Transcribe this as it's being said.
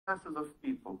classes of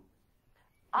people.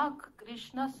 Ak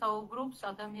Krishna saubrops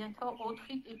ადამიანთა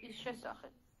 4 ტიპის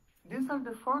შესახებ. These are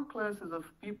the 4 classes of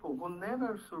people who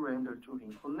never surrender to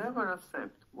him, who never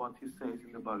accept what he says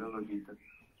in the Bhagavad Gita.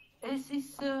 ეს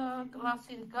ის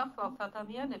კლასი გახლავთ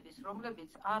ადამიანების,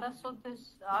 რომლებიც არასოდეს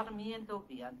არ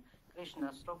მიენდობიან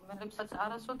კრიშნას, რომლებსაც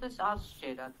არასოდეს არ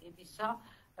სჯერათ იმისა,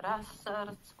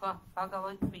 რასაც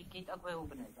Bhagavad Gita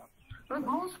გვეუბნება. But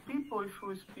most people, if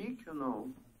you speak,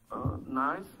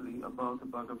 nicely about the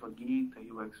Bhagavad Gita,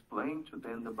 you explain to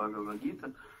them the Bhagavad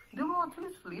Gita, they will at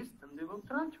least listen, they will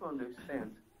try to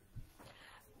understand.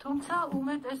 თუმცა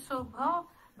უმეტესობა,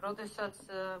 როდესაც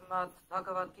მათ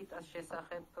Bhagavad Gita-ს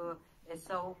შესახებ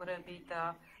ესაუბრები და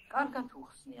კარგად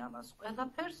უხსნი ამას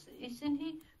ყველაფერს, ისინი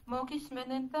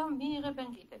მოგისმენენ და მიიღებენ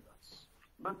კიდევაც.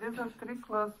 But these are 3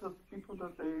 classes of people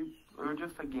that they are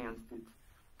just against it.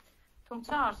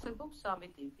 თუმცა არსებობს 3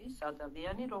 ტიპის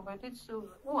ადამიანი, რომელიც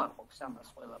უარყოფს ამას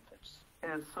ყველაფერს.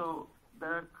 And so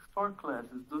there are 4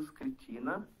 classes,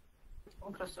 Duskritina.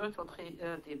 უბრალოდ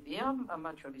 4 ტიპია,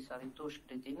 მათ შორის არის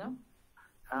Duskritina.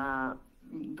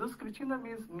 Duskritina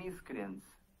means miscreants.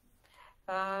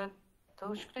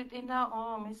 Duskritina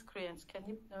or miscreants, can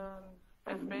you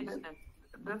rephrase that?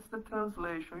 That's the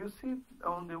translation. You see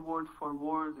on the word for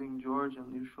word in Georgian,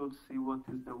 you should see what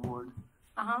is the word.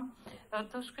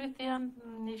 Duskritia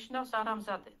ნიშნავს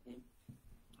არამზადები.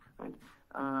 Right.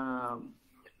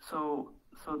 So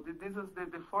this is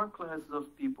the 4 classes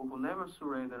of people who never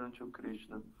surrender unto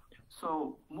Krishna.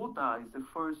 So Muda is the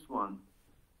first one.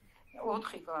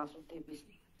 4 კლასის ტიპის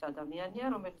ადამიანია,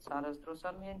 რომელიც არასდროს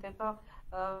არ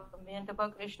მიენდება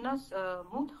კრიშნას,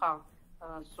 მუთხა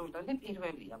სულელი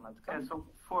პირველია მათგან. So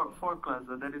 4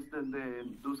 classes. There is the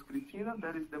Duskritina,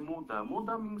 there is the Muda.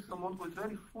 Muda means someone who is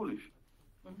very foolish.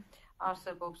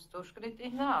 არსებობს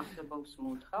Duskritina, არსებობს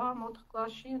მუთხა, მუთხ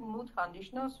კლასში მუთხა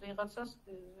ნიშნავს ვიღაცას,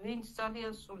 ვინც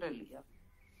ძალიან სულელია.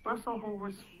 Person who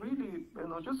is really,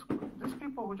 just these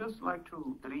people who just like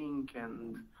to drink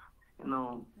and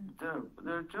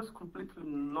they're just completely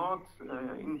not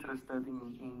interested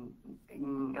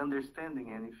in understanding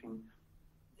anything.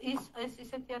 ეს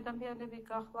ისეთი ადამიანები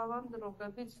გახლავენ,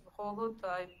 რომლებიც მხოლოდ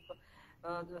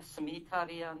სმით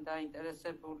არიან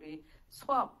დაინტერესებული,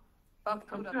 სხვა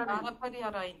ფაქტურად არაფერი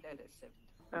არ აინტერესებთ.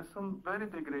 As some very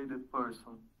degraded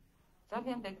person.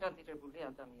 ძალიან დეგრადირებული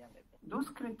ადამიანები.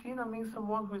 Duskritina means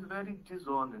someone who is very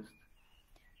dishonest.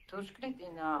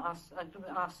 Duskritina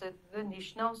ასევე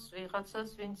ნიშნავს ვიღაცას,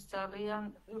 ვინც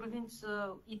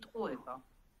იტყუება.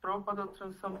 Prabhupada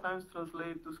sometimes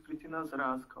translate Duskritina as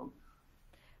rascal.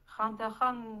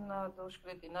 ხანდახან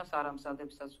Duskritinას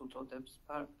არამზადებსაც უწოდებს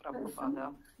Prabhupada.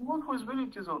 Someone who is really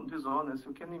dishonest,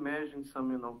 you can imagine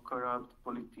some, corrupt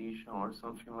politician or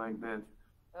something like that.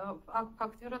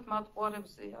 ფაქტიურად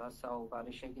მატყუარებზეა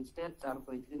საუბარი, შეგიძლიათ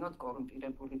წარმოიდგინოთ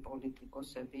კორუმპირებული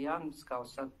პოლიტიკოსები ან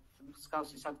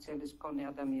მსგავსი საქციელის მქონე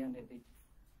ადამიანები.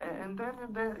 And then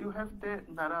you have the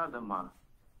Naradama.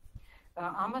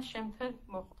 ამას შემდეგ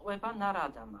მოხდება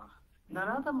Naradama.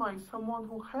 Naradama is someone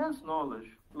who has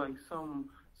knowledge, like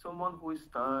someone who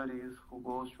studies, who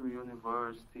goes to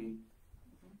university.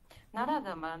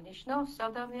 Naradama ნიშნავს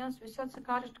ადამიანს, ვისაც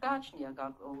გააჩნია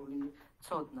გარკვეული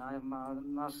ცოდნა,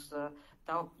 მას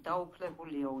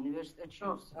დაუფლებულია უნივერსიტეტში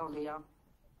სწავლია.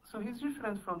 So he's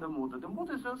different from the Muda. The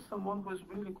Muda is just someone who is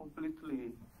really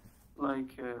completely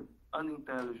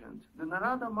unintelligent. The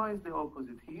Naradama is the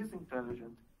opposite. He is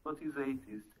intelligent, but he's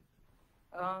atheist.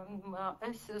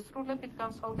 ეს სრულებით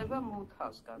განსხვავდება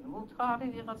მუთხასგან. მუთხა არის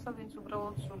ვიღაცა, ვინც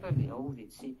უბრალოდ სულელია,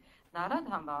 უვიცი.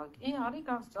 Naradama კი არის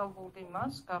განსწავლული,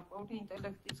 მას გარკვეული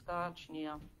ინტელექტიც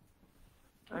გააჩნია.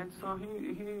 Right, so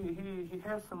he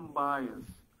has some bias,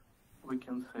 we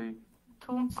can say.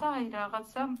 თუმცა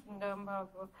რაღაცა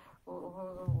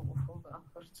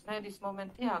რწმენის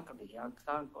მომენტი აკლია,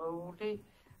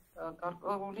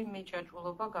 გარკვეული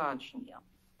მიჯაჭვულობა გააჩნია.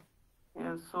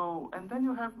 Yeah, so, and then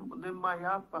you have the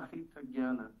Maya Pahrita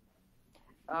Jnana.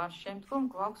 შემდგომ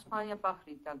გვაქვს Maya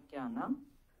Pahrita Jnana.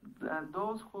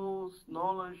 Those whose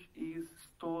knowledge is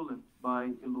stolen by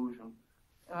illusion.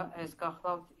 ეს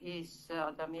გახლავთ ის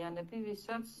ადამიანები,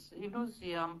 ვისაც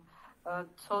ილუზიამ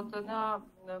ცოდნა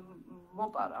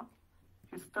მოპარა.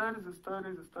 He studies,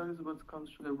 but comes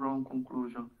to the wrong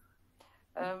conclusion.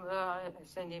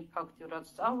 ესენი ფაქტურად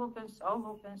სწავლობენ,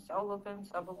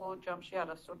 საბოლოო ჯამში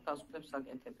არასდროს დასკვნებს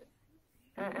აკეთებენ.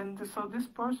 And so these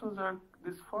persons are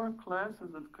these 4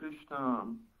 classes that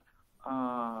Krishna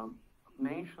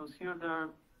mentions here. They are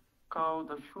called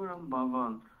Ashuram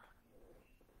Bhavan.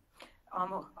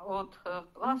 Am 4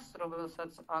 კლასს,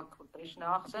 რომელსაც აქ Krishna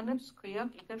ახსენებს, ქვია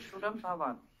კიდევ Shuram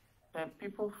Bhavan. And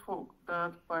people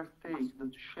that partake,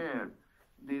 that share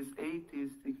this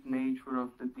atheistic nature of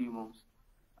the demons.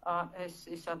 ეს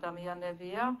ის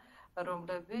ადამიანებია,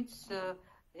 რომლებიც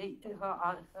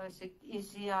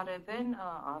იზიარებენ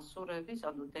ასურების,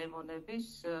 ანუ დემონების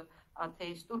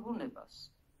ათეისტურ ბუნებას.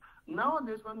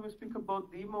 Nowadays, when we speak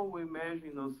about demon, we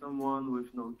imagine someone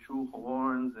with two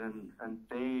horns and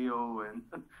tail and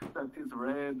that is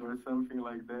red or something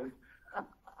like that.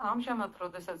 ამჟამად,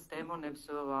 როდესაც დემონებს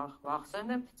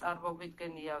ვახსენებთ,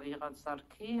 წარმოვიდგენია ვიღაცა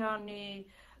რქიანი,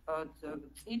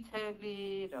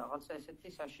 წითელი, რაღაცა ესეთი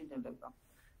საშინელება.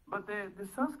 But the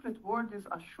Sanskrit word is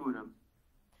Ashura.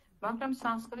 მაგრამ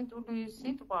სანსკრიტული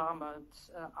სიტყვა ამათ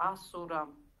ასურა.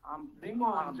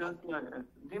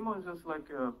 Demon is just like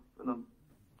a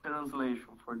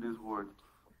translation for this word.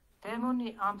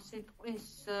 დემონი ამ სიტყვის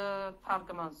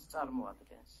თარგმანს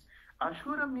წარმოადგენს.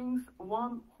 Ashura means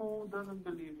one who doesn't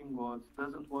believe in God,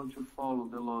 doesn't want to follow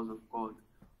the laws of God.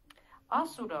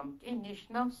 ასურამ კი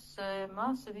ნიშნავს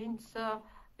მას,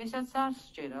 ვისაც არ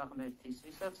სჯერა ღმერთის,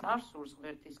 ვისაც არ სურს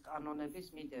ღმერთის კანონების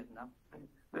მიდევნა.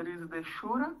 There is the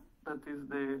Shura, that is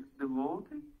the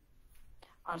devotee.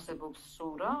 არსებობს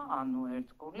სურა, ანუ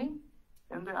ერთგული,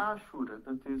 and the Ashura,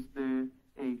 that is the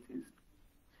atheist.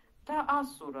 და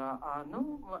ასურა,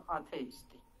 ანუ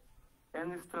ათეისტი.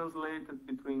 And it's translated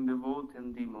between devotee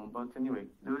and demon, but anyway,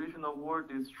 the original word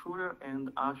is Shura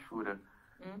and Ashura.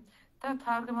 და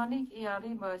თარგმანი კი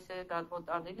არის ესე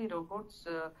გადმოტანილი როგორც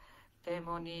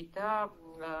დემონი და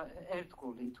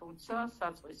ერთგული, თუმცა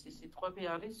საწყისი სიტყვები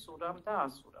არის სურამ და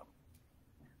ასურამ.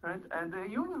 Right, and the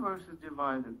universe is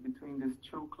divided between these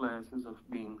two classes of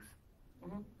beings.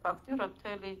 ფაქტიურად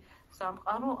მთელი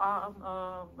სამყარო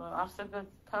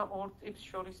არსებთა ორ ტიპს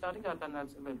შორის არის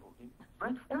გადანაწილებული.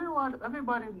 Right,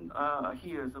 everybody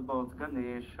hears about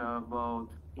Ganesha, about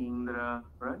Indra,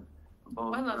 right?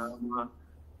 About Brahma.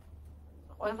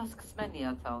 ყველას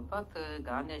გსმენიათ ალბათ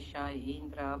განეშა,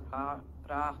 ინდრა,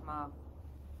 ბრაჰმა.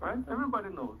 Right, everybody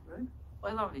knows, right?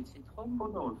 ყველა ვიცით ხომ? Who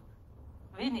knows?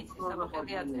 ვინ იცის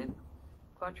საფუძვლია ძენ?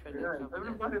 Yeah,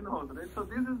 everybody knows, right? So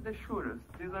this is the Shuras,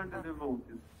 these are the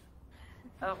devotees.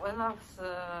 ყველას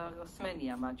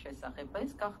სმენია მათ შესახებ.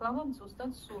 ეს გახლავთ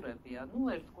ზუსტად სურები, ანუ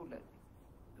ერთგულები.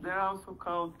 They are also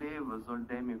called devas or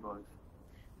demigods.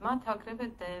 მათ აგრეთვე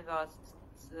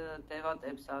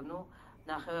დევატებს, ანუ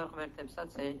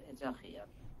ნახევარღმერთებსაც ეძახიან.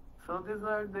 So these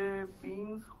are the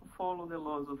beings who follow the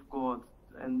laws of God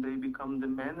and they become the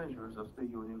managers of the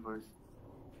universe.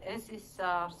 ეს ის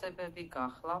არსებები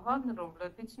გახლავთ,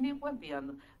 რომლებიც მიყვებიან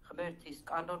ღმერთის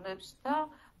კანონებს და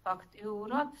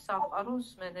ფაქტიურად სამყაროს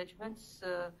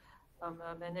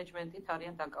მენეჯმენტით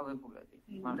არიან დაკავებულები.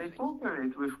 They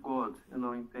cooperate with God,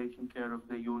 in taking care of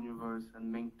the universe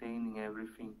and maintaining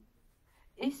everything.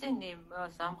 ისინი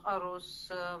სამყაროს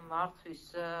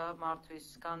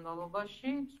მართვის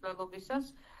განმავლობაში ცვლილობისას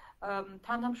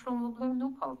თანამშრომლობენ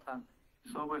უფალთან.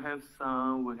 So we have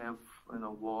sun, we have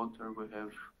water, we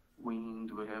have wind,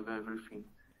 we have everything.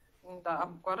 და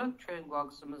ამგვარად ჩვენ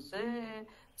გვაქვს მზე,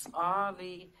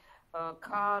 წყალი,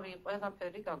 ქარი,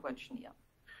 ყველაფერი გაგვაჩნია.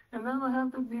 And then we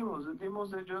have the demons. The demons,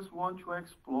 they just want to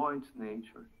exploit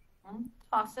nature.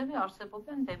 ასევე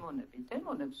არსებობენ დემონები.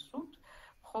 დემონებს სულ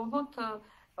მხოლოდ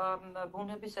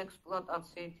ბუნების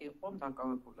ექსპლუატაციით იყო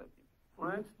დაკავებულები.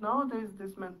 Right? Nowadays,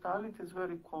 this mentality is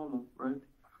very common, right?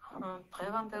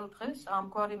 დღევანდელ დღეს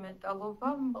ამგვარი მენტალობა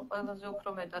ყველაზე უფრო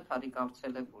მეტად არის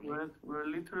გავრცელებული. Right? We're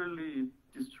literally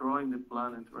destroying the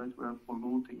planet, right? We're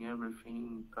polluting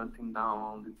everything, cutting down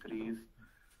all the trees.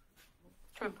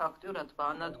 ჩვენ ფაქტურად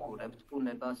ვანადგურებთ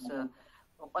ბუნებას,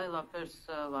 ყველაფერს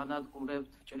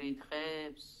ვანადგურებთ, ჭრით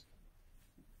ხეებს.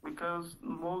 Because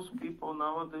most people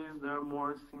nowadays, they're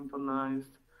more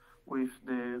synchronized with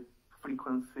the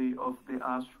frequency of the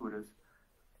Ashuras.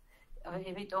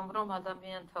 იმიტომ რომ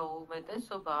ადამიანთა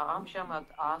უმეტესობა ამჟამად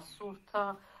ასურთა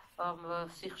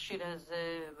სიხშირეზე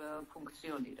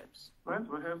ფუნქციონირებს. Right?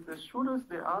 We have the Shuras,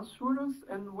 the Asuras,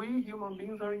 and we human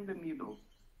beings are in the middle.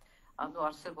 ანუ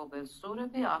არსებობენ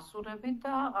სურები, ასურები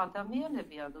და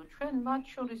ადამიანები, ანუ ჩვენ მათ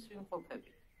შორის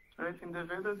ვიმყოფებით. Right? In the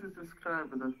Vedas is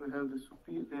described that we have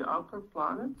the upper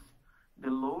planets, the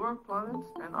lower planets,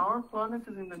 and our planet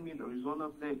is in the middle. It's one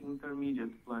of the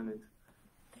intermediate planets.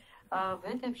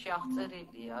 ვედებში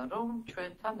აღწერილია, რომ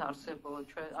ჩვენთან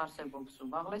არსებობს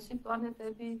უმაღლესი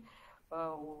პლანეტები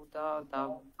და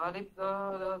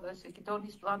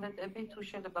დონის პლანეტები, თუ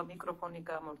შეიძლება მიკროფონი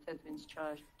გამორთეთ, ვინც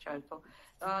ჩაერთო,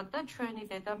 და ჩვენი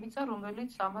დედამიწა,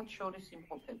 რომელიც ამათ შორის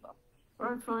იმყოფება.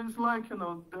 Right, so it's like,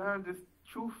 there are these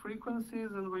two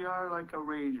frequencies and we are like a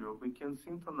radio. We can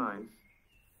synchronize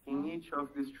in each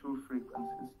of these two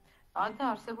frequencies. და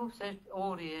არსებობს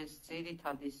ორი ეს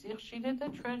ძირითადი სიხშირე და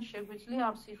ჩვენ შეგვიძლია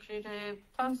ამ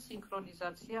სიხშირეებთან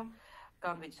სინქრონიზაცია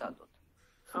განვიცადოთ.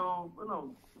 So,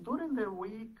 during the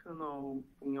week,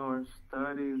 in your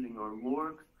studies, in your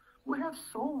work, we have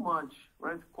so much,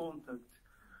 right, contact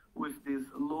with this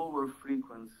lower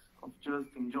frequency of just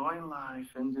enjoying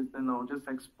life and just, just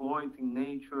exploiting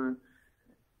nature.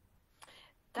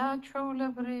 და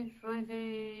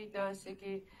ჩვეულებრივი და ესე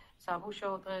იგი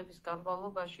სამუშაო დღეების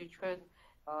განმავლობაში ჩვენ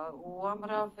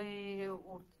უამრავ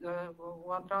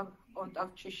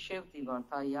კონტაქტში შევდივართ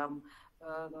აი ამ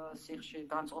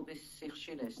განწყობის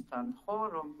სიხშირესთან, ხო,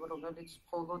 რომელიც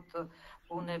მხოლოდ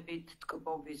ბუნებით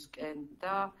ტკბობისკენ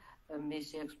და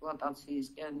მისი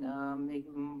ექსპლუატაციისკენ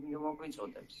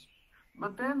მოგვიწოდებს.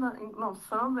 But then,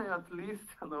 Sunday at least,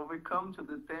 we come to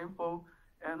the temple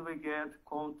and we get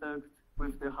contact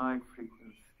with the high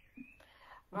frequency.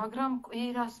 მაგრამ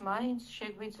კვირას მაინც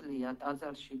შეგვიძლია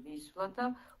ტაძარში მისვლა და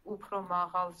უფრო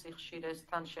მაღალ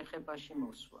სიხშირესთან შეხებაში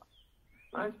მოსვლა.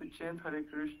 Right, we chant Hare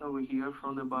Krishna, we hear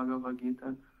from the Bhagavad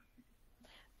Gita.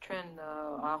 ჩვენ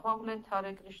აღვავლენთ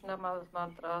Hare Krishna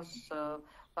mantrას,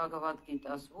 Bhagavad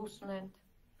Gita-ს ვუსმენთ.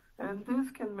 And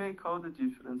this can make all the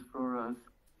difference for us.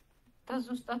 და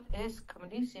ზუსტად ეს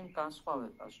ქმნის იმ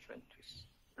განსხვავებას ჩვენთვის.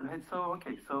 Right,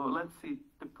 so let's see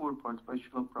the purport by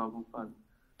Srila Prabhupada.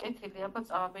 კეთილი, აბა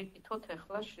წავიკითხოთ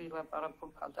ახლა შრილა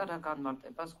პრაბჰუპადა რა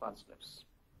განმარტებას გვაძლევს.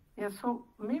 Yeah, so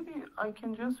maybe I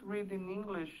can just read in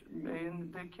English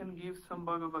and they can give some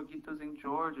Bhagavad Gitas in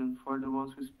Georgian for the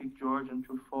ones who speak Georgian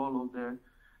to follow there,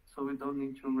 so we don't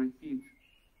need to repeat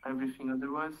everything.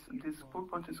 Otherwise, this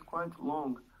purport is quite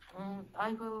long. I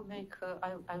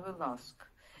will ask.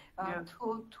 Yeah.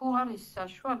 თუ არის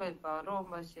საშუალება, რომ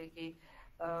ესე იგი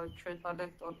ჩვენმა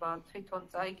ლექტორმა თვითონ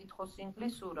წაიკითხოს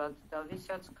ინგლისურად და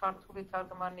ვისაც ქართული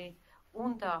თარგმანი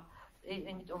უნდა,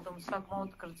 იმიტომ რომ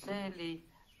საკმაოდ გრძელი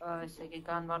ესე იგი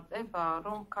განმარტება,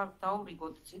 რომ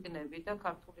დაურიგოთ წიგნები და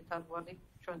ქართული თარგმანი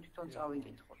ჩვენ თვითონ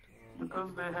წავიკითხოთ. Because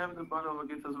they have the Bhagavad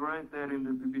Gitas right there in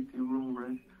the BBT room,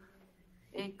 right?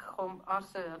 იქ ხომ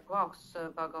გვაქვს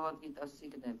Bhagavad Gita-ს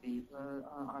წიგნები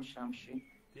აშამში.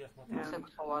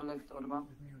 საკუთარ ლექტორმა.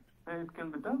 It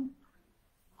can be done.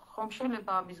 ხომ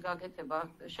შეიძლება ამის გაკეთება?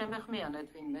 შემეხმიანეთ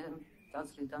ვინმე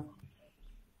დაცლიდან.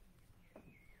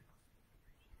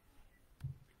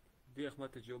 Yes,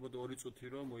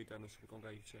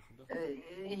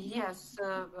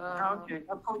 Okay.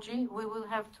 Apology, we will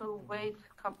have to wait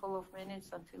a couple of minutes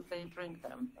until they bring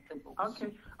them the books. Okay,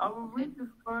 I will read the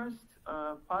first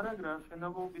paragraph and I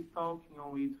will be talking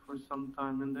on it for some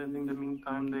time, and then in the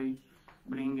meantime they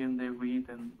bring and they read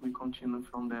and we continue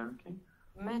from there, okay?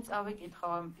 მე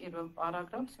წავიკითხავ ამ პირველ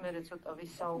პარაგრაფს, მე ცოტა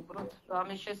ვისაუბროთ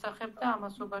ამის შესახებ და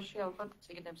ამასობაში ალბათ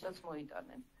წიგნებსაც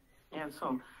მოიტანენ. Yeah,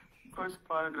 so first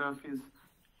paragraph is,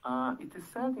 it is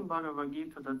said in Bhagavad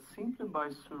Gita that simply by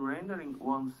surrendering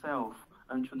oneself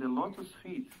unto the lotus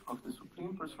feet of the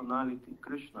Supreme Personality,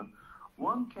 Krishna,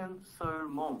 one can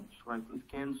surmount, right? It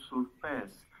can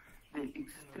surpass the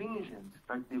extringent,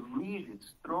 like the rigid,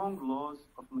 strong laws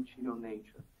of material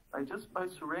nature. Right? Just by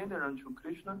surrender unto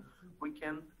Krishna, we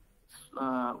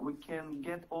can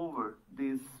get over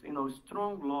these,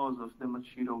 strong laws of the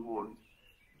material world.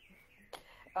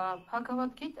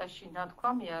 Bhagavad Gita-ში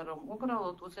ნათქვამია, რომ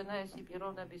უბრალოდ უზენაესი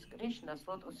პიროვნების კრიშნას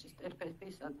ლოტოსის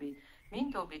ტერფებისადმი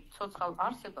მინდობით ცოცხალ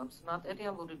არსებებს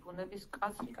მატერიალური ბუნების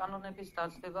კაცრი კანონების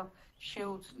დაძლევა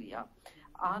შეუძლია.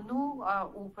 ანუ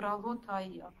უბრალოდ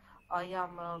აი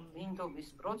ამ მინდობის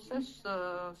პროცესს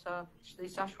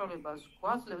საშუალებას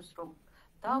გვაძლევს, რომ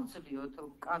დავძლიოთ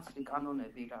კაცრი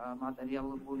კანონები რა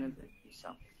მატერიალური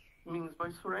ბუნებისა. Means by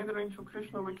surrendering to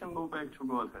Krishna we can go back to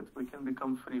Godhead. We can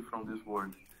become free from this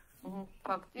world.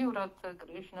 ფაქტიურად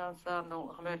კრიშნას ანუ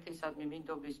ღმერთისადმი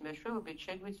მინდობის მეშვეობით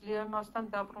შეგვიძლია მასთან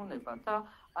დაბრუნება და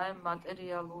აი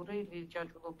მატერიალური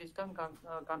ლირჯაჭულობისგან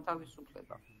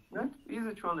განთავისუფლება. That's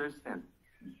easy to understand.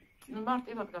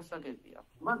 მარტივად გასაგებია.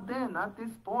 But then at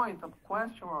this point a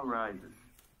question arises.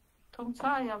 თუმცა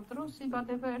აი ამ დროს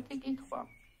იბადება ერთი კითხვა.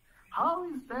 How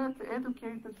is that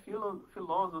educated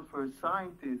philosopher,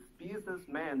 scientist,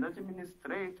 businessman,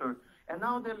 administrator, and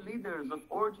now the leaders of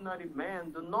ordinary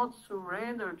men do not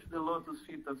surrender to the lotus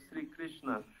feet of Sri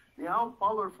Krishna, the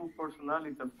all-powerful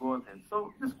personality of Godhead?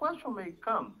 So this question may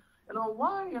come,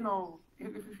 why,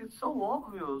 if it's so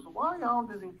obvious, why all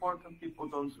these important people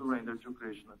don't surrender to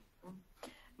Krishna?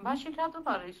 მაშინ რატომ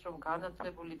არის რომ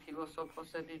განათლებული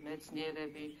ფილოსოფოსები,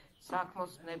 მეცნიერები,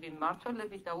 საქმოსნები,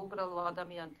 მმართველები და უბრალო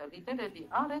ადამიანთა ლიდერები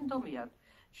არ ენდომიან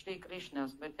შრი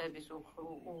კრიშნას ღმერთების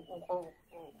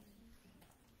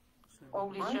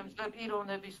ყოვლის შემძლე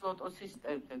პიროვნების ლოტოსის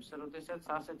ტერფებს, როდესაც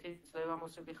ასეთი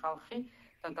ძლევამოსილი ხალხი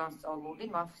და განსწავლული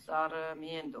მას არ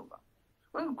მიენდობა.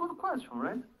 Well, good question,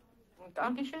 right?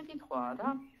 კარგი შეკითხვაა რა.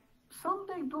 Some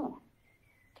they do.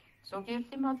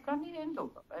 ზოგიერთი მათგანი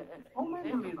ენდობა. So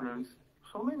many leaders,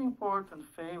 so many important,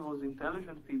 famous,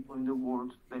 intelligent people in the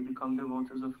world, they become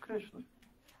devotees of Krishna.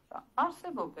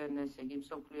 არსებობენ ესე იგი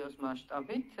მსოფლიოს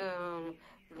მასშტაბით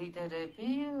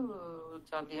ლიდერები,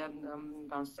 ძალიან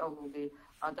განსწავლული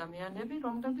ადამიანები,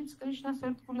 რომლებიც კრიშნას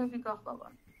ერთგულები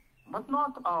გახლავენ. But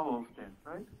not all of them,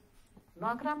 right?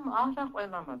 მაგრამ არა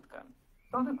ყველა მათგანი.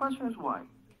 So the question is why?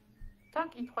 და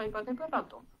კითხვა იბადება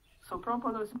რატომ? So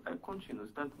Prabhupada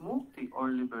continues that mukti or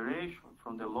liberation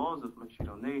from the laws of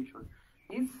material nature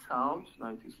is sought,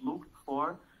 it is looked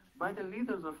for by the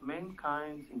leaders of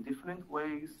mankind in different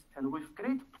ways and with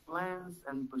great plans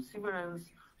and perseverance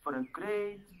for a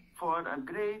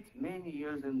great many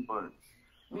years and births.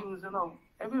 Means,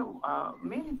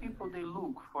 many people, they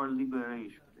look for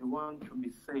liberation. They want to be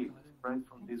saved, right,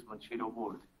 from this material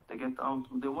world.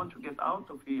 They want to get out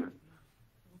of here.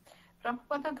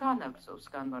 Prabhupada განაგრძობს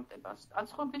განმარტებას.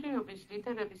 Აწყობილების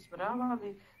ლიდერების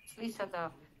მრავალი წლისა და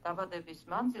დაბადების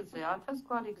მანძილზე 1000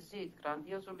 გვარი გზით,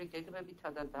 გრანდიოზული გეგმებითა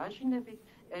და დაჟინებით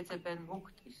ეძებენ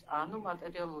მუქტის, ანუ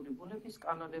მატერიალური ბუნების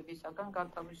კანონებისაგან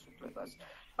განთავისუფლებას.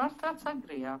 მართლაც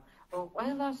აგრეა,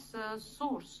 ყველას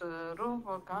სურს, რომ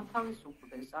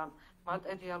განთავისუფლდეს ამ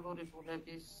მატერიალური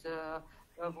ბუნების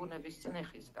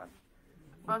წნეხისგან.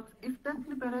 But if that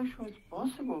liberation is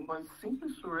possible by simply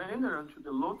surrender unto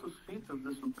the lotus feet of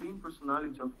the Supreme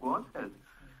Personality of Godhead,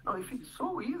 now if it's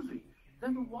so easy,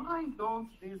 then why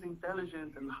don't these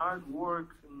intelligent and hard work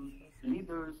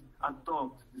leaders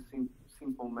adopt the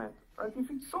simple method? Right?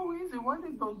 If it's so easy, why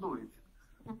they don't do it?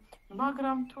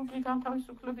 მაგრამ თუ კი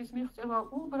განთავისუფლების მიღწევა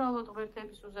უბრალოდ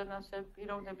ღმერთების უზენასებ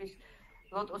პიროვნების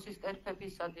ლოტოსის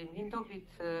ტერფებისადი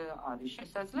მინდობით არის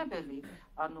შესაძლებელი,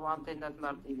 ანუ ამდენად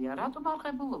მარტივია. რატომ არ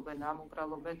ღებულობენ ამ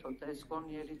უბრალო მეთოდს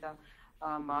გონიერი და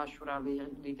მააშურალი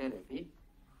ლიდერები?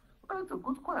 Well, it's a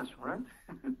good question, right?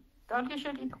 კარგი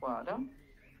შეკითხვაა რა.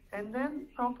 And then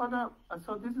Prabhupada,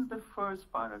 so this is the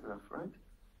first paragraph, right?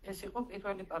 ეს იყო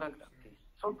პირველი პარაგრაფი.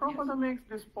 So Prabhupada makes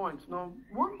this point. Now,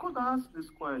 one could ask this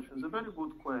question. It's a very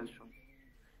good question.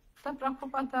 და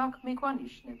პრაბჰუპადა აქ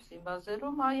მიგვანიშნებს იმაზე,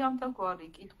 რომ აი ამდაგვარი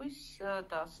კითხვის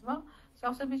დასმა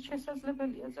სავსებით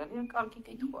შესაძლებელია, ძალიან კარგი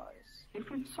კითხვაა ეს. If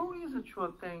it's so easy to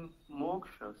attain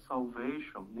moksha,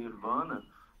 salvation, nirvana,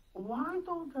 why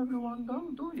don't everyone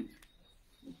do it?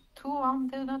 თუ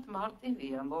ამდენად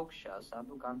მარტივია მოქშას,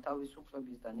 ანუ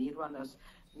განთავისუფლების და ნირვანას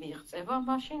მიღწევა,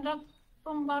 მაშინ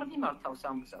რატომ არ მიმართავს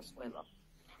ამ გზას ყველა?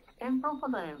 And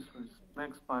Prabhupada answers,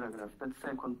 next paragraph, that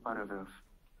second paragraph.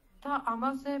 და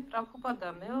ამაზე პრაბჰუპადა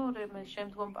მეორე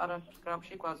შემდგომ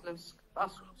პარაგრაფში გვაძლევს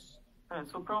პასუხს. And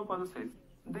so Prabhupada says,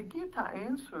 the Gita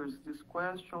answers this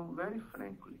question very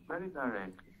frankly, very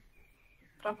directly.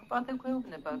 პრაბჰუპადა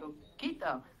გვეუბნება, რომ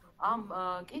გიტა ამ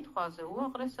კითხვაზე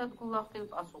უაღრესად გულახდილ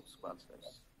პასუხს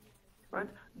გვაძლევს.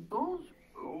 Right? Those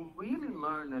really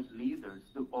learned leaders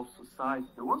of society,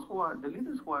 the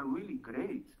leaders who are really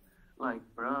great, like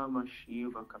Brahma,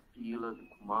 Shiva, Kapila, the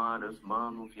Kumaras,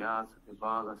 Manu, Vyasa,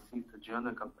 Devala, Sita,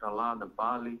 Janaka, Prahlada,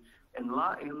 Bali, and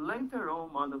later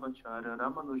on Madhavacharya,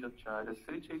 Ramanujacharya,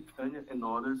 Sri Chaitanya, and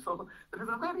others. So there is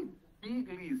a very big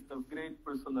list of great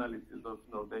personalities of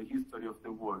the history of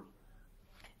the world.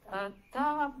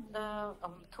 და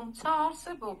თუმცა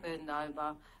არსებობენ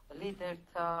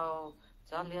ლიდერთა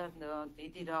ძალიან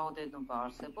დიდი რაოდენობა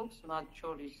არსებობს, მათ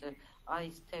შორის აი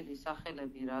ეს თელი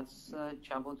სახელები, რაც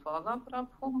ჩამოთვალა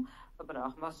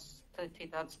ბრაჰმას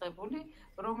დაწყებული,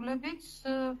 რომლებიც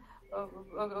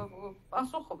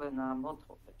პასუხობენ ამ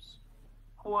მოთხოვებს.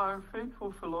 Who are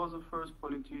faithful philosophers,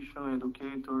 politicians,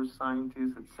 educators,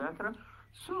 scientists, etc.,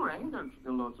 surrender to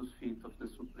the lotus feet of the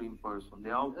Supreme Person,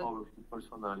 the all-powerful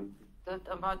personality.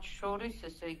 და მათ შორის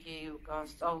ესე იგი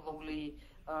განსწავლული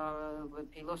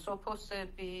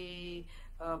ფილოსოფოსები,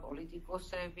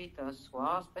 პოლიტიკოსები და სხვა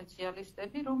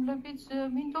სპეციალისტები, რომლებიც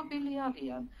მინდობილი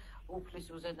არიან უფლის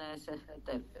უზენაეს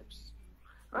ტერფებს.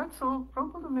 Right, so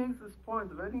Prabhupada makes this point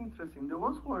very interesting. The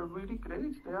ones who are really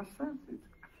great, they accept it.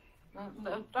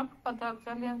 პრაბჰუპადა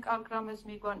ძალიან კარგ რამეს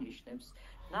მიგვანიშნებს.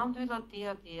 ნამდვილად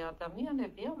დიადი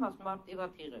ადამიანები ამას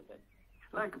მარტივად იღებენ.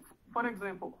 Like, for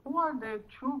example, who are the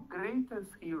two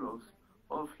greatest heroes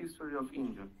of history of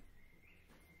India?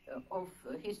 Of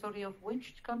history of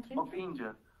which country? Of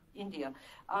India. India.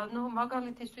 ანუ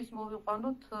მაგალითისთვის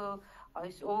მოვიყვანოთ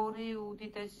ეს ორი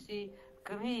უდიდესი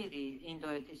გმირი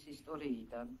ინდოეთის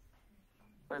ისტორიიდან.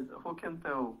 Who can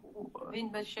tell?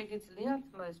 ვინმე შეგიძლიათ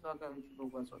ეს მაგალითი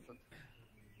მოგვაწოდოთ?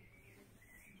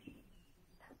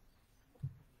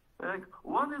 Like,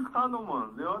 one is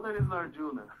Hanuman, the other is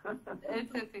Arjuna.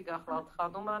 ერთ-ერთი გახლავთ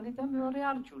ხანუმანი და მეორე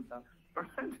არჯუნა.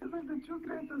 These are the two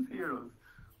greatest heroes.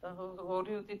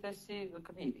 ორი უდიდესი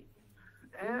გმირი.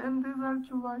 And these are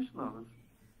two Vaishnavas.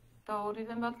 და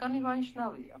ორივე მათგანი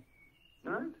ვაიშნავია.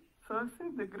 Right? So I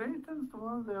think the greatest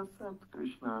ones, they accept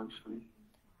Krishna actually.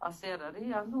 ასე არ არის,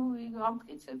 ანუ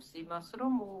ამტკიცებს იმას,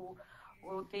 რომ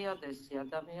უდიადესი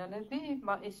ადამიანები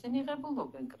ისინი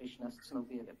ღებულობენ კრიშნას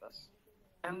ცნობიერებას.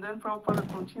 And then Prabhupada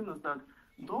continues that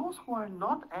those who are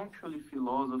not actually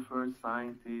philosophers,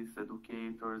 scientists,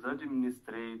 educators,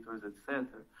 administrators,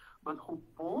 etc., but who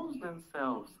pose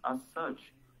themselves as such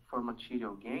for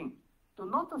material gain, do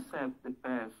not accept the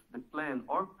path, the plan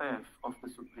or path of the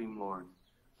Supreme Lord.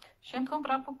 შემდგომ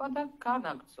პრაბჰუპადა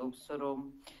განაგრძობს, რომ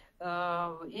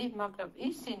მაგრამ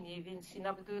ისინი, ვინც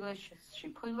სინამდვილეში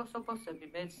ფილოსოფოსები,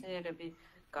 მეცნიერები,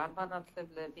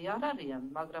 განმანათლებლები არ არიან,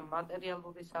 მაგრამ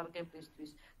მატერიალური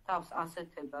სარგებლისთვის თავს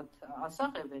ასეთებად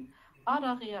ასაღებენ, არ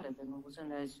აღიარებენ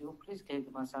უზენაესი უფლის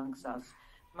გეგმას ან გზას.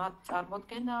 მათ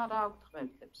წარმოდგენა არ აქვთ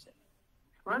ღმერთებზე.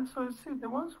 Right, so you see, the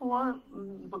ones who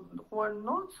are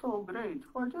not so great,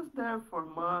 who are just there for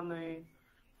money,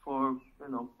 for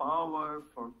power,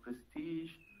 for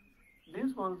prestige,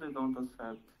 these ones they don't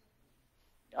accept.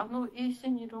 ანუ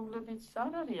ისინი, რომლებიც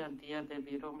არ არიან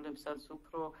დიადები, რომლებსაც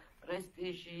უფრო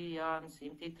პრესტიჟი ან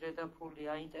სიმდიდრე და ფული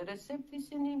აინტერესებთ,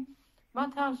 ისინი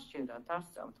მათ არ სჯერათ, არ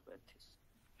სწამთ ღმერთის.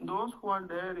 Those who are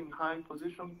there in high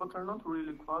positions but are not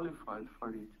really qualified for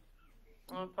it.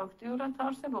 ფაქტიურად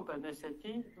არსებობენ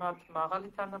ესეთი, მათ მაღალი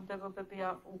თანამდებობები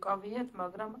უკავიათ,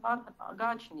 მაგრამ არ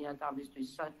გააჩნიათ ამისთვის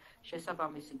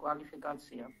შესაბამისი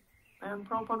კვალიფიკაცია. And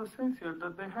Prabhupada says here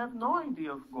that they have no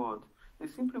idea of God. They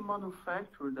simply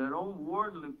manufacture their own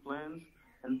worldly plans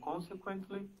and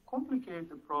consequently complicate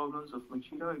the problems of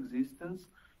material existence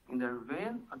in their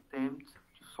vain attempt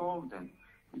to solve them.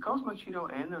 Because material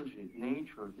energy,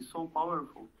 nature, is so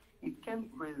powerful, it can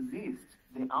resist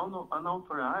the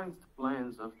unauthorized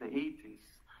plans of the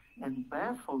atheists and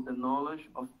baffle the knowledge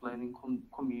of planning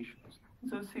commissions.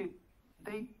 So see,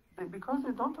 because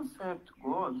they don't accept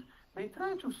God, they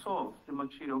try to solve the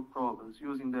material problems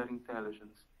using their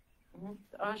intelligence.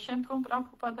 შემდგომ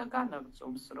პრაბჰუპადა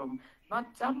განაგრძობს, რომ მათ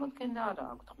წარმოდგენა არ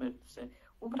აქვთ ღმერთზე.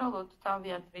 უბრალოდ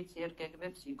თავიანთ მიწიერ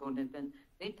გეგმებს იგონებენ,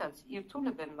 რითაც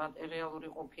ირთულებენ მატერიალური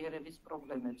ყოფიერების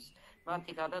პრობლემებს,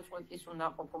 მათი გადაწყვეტის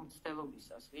უნაყოფო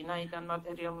მცდელობისას. ვინაიდან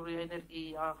მატერიალური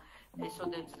ენერგია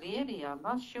ესოდენ ძლიერია,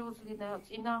 მას შეუძლია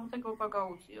წინააღმდეგობა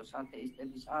გაუწიოს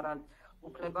ათეისტების არად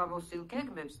უფლებამოსილ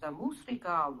გეგმებს და მუსრი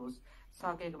გაავლოს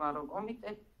საგეგმარო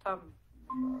კომიტეტთან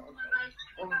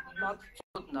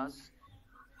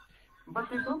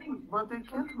But they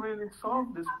can't really solve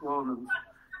these problems.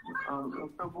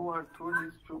 Prabhu Arthur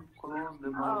is to close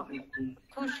the mouth.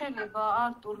 თუ შეიძლება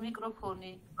არტურ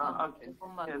მიკროფონი.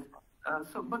 Yes.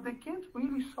 But they can't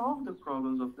really solve the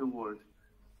problems of the world.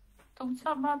 თუმცა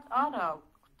მათ არ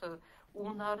აქვთ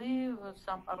უნარი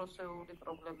სამყაროსეული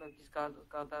პრობლემების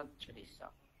გადაჭრისა.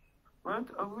 Right?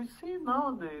 We see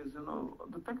nowadays,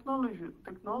 the technology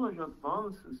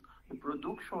advances, the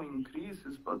production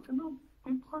increases, but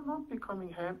people are not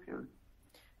becoming happier.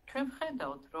 ჩვენ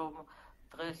ვხედავთ, რომ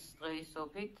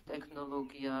დღესდღეობით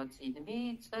ტექნოლოგია წინ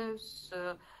მიიწევს,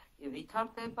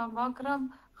 ვითარდება, მაგრამ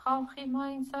ხალხი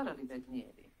მაინც არ არის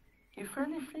ბედნიერი. If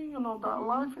anything, that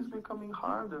life is becoming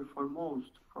harder for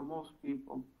most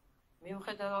people.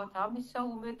 მიუხედავად ამისა,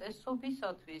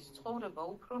 უმეტესობისათვის ცხოვრება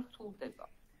უფრო რთულდება.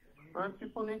 Right?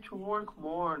 People need to work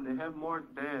more, they have more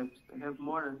debts, they have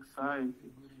more anxiety.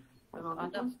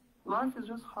 Life is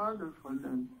just harder for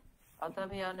them.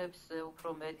 ადამიანებს უფრო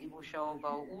მეტი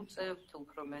მუშაობა უწევთ,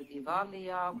 უფრო მეტი ვალი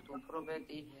აქვთ, უფრო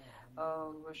მეტი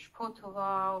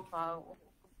შფოთვა,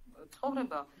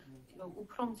 ცხოვრება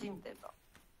უფრო მძიმდება.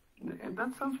 And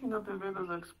that's something that the Vedas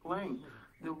explain.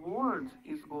 The world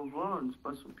is governed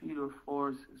by superior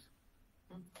forces.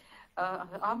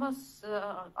 ამას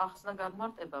ახსნა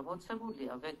განმარტება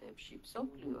მოცემულია ვედებში,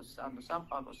 მსოფლიოს, ანუ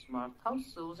სამყაროს მართავს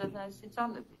უზენაესი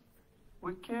ძალები.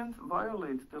 We can't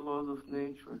violate the laws of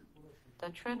nature. და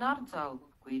ჩვენ არ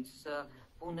ძალგვიც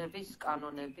ბუნების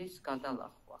კანონების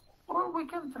გადალახვა. Or we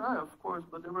can try, of course,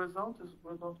 but the result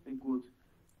will not be good.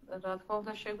 რა თქმა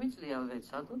უნდა შეგვიძლია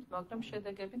ვეცადოთ, მაგრამ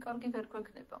შედეგები კარგი ვერ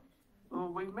გვექნება.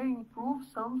 We may improve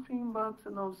something, but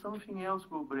something else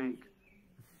will break.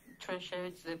 ჩვენ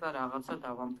შეიძლება რაღაცა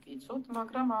დავამტკიცოთ,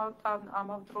 მაგრამ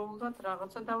ამავდროულად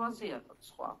რაღაცა დავაზიანოთ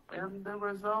სხვა. And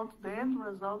the end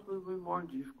result will be more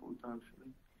difficult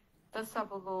actually. და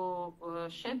საბოლოო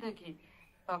შედეგი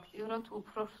ფაქტიურად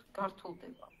უფრო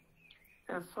გართულდება.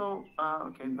 Yeah, so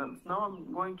okay, now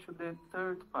I'm going to the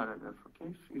third paragraph,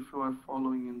 okay? If you are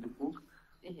following in the book,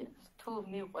 Yes, თუ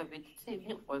მიყვებით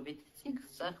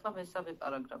ციკლს, ახლა მესამე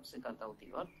პარაგრაფზე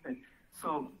გადავდივარ.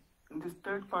 So, in this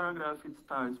third paragraph, it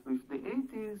starts with the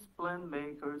atheist plan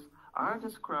makers are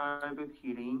described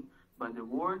herein by the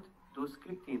word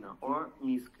duskritina or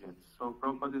miscreants. So,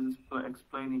 Prabhupada is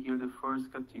explaining here the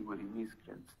first category,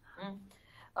 miscreants.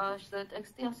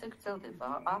 ტექსტი ასე გრძელდება,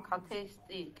 აქ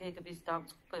ათეისტი გეგმის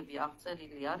დამწყობები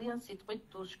აღწერილი არიან სიტყვით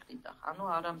დუშკრიტა, ანუ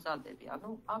არამზადები,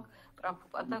 ანუ აქ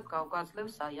პრაბჰუპადა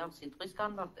გავგაძლევს აი ამ სიტყვის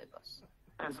განმარტებას.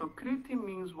 And so kriti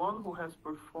means one who has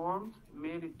performed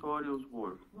meritorious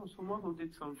work, someone who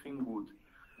did something good.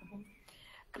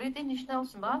 კრიტი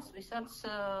ნიშნავს მას, ვისაც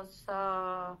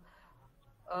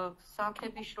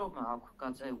საქმის შრომა აქვს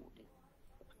გაწეული.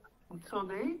 So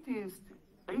the atheist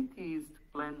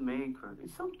plan maker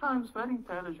is sometimes very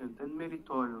intelligent and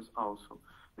meritorious also,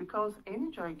 because any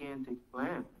gigantic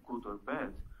plan, good or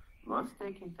bad, must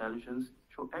take intelligence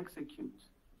to execute.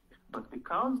 But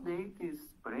because the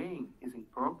atheist's brain is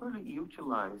improperly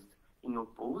utilized in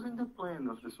opposing the plan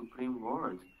of the Supreme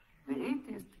Lord, the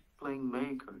atheist plan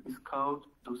maker is called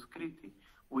duskriti,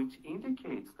 which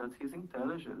indicates that his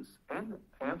intelligence and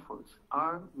efforts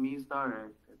are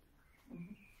misdirected.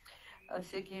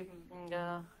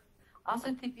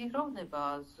 ასეთი პიროვნება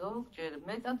ზოგჯერ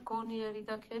მეტად გონიერი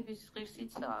და ქების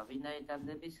ღირსიცაა, ვინაიდან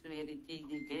ნებისმიერი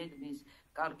დიდი გეგმის,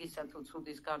 კარგისა თუ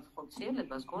ცუდის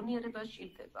განხორციელებას გონიერება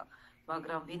სჭირდება,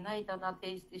 მაგრამ ვინაიდან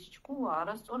ათეისტის ჭკუა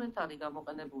არასწორად არის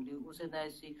გამოყენებული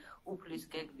უზენაესი უფლის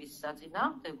გეგმის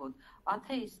საწინააღმდეგოდ,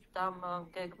 ათეისტ ამ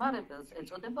გეგმარებელს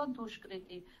ეწოდება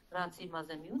დუშკრიტი, რაც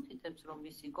იმაზე მიუთითებს, რომ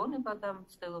მისი გონება და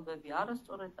მცდელობები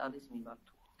არასწორად არის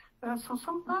მიმართული. So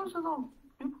sometimes,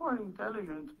 people are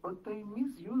intelligent, but they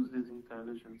misuse this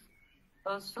intelligence.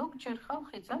 ზოგჯერ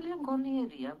ხალხი ძალიან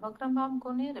გონიერია, მაგრამ ამ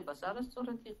გონიერებას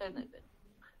არასწორად იყენებენ.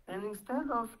 And instead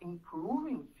of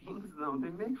improving things,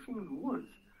 they make things worse.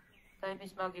 და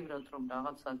იმის მაგივრად, რომ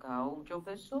რაღაცა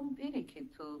გააუმჯობესო,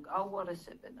 პირიქით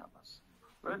აუარესებენ ამას.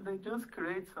 Right? They just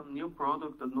create some new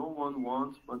product that no one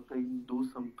wants, but they do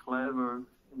some clever,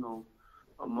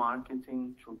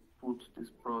 marketing to put this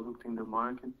product in the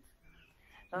market.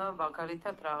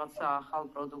 მაგალითად რაღაცა ახალ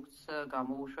პროდუქტს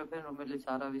გამოუშვებენ, რომელიც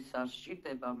არავის არ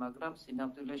სჭირდება, მაგრამ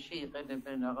სინამდვილეში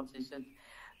იყენებენ რაღაც ისეთ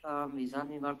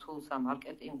მიზანმიმართულ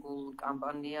სამარკეტინგულ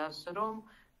კამპანიას, რომ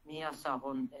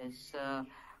მიასაღონ ეს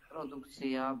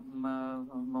პროდუქცია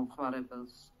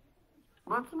მომხმარებელს.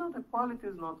 But the quality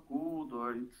is not good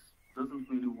or it doesn't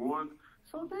really work,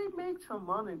 so they make some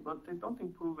money, but they don't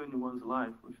improve anyone's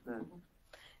life with that.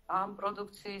 ამ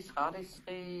პროდუქციის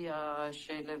ხარისხი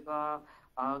შეიძლება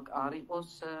არ იყოს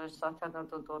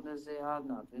სათანადო დონეზე ან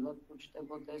ადვილად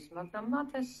უჩნდებოდეს, მაგრამ მათ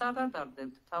ეს არ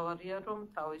ადარდებთ, თავარია რომ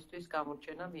თავისთვის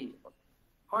გამორჩენა მიიღოთ.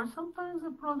 Or sometimes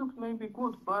the product may be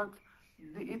good, but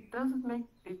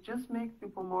it just makes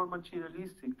people more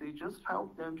materialistic. They just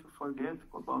help them to forget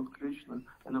about Krishna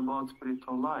and about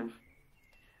spiritual life.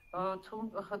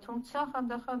 თუმცა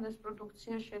ხანდახან ეს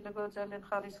პროდუქცია შეიძლება ძალიან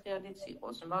ხარისხიანიც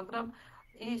იყოს, მაგრამ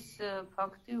ის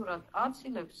ფაქტიურად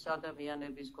აცილებს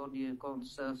ადამიანების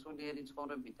გონს სულიერი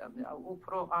ცხოვრებიდან,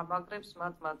 უფრო ამაგრებს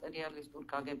მათ მატერიალისტურ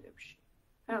გაგებებში.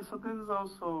 Yeah, so this is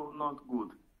also not good.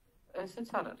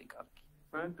 ესეც არ არის კარგი.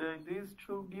 Right? The idea is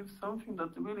to give something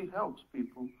that really helps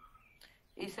people.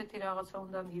 ისეთი რაღაცა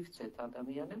უნდა მივცეთ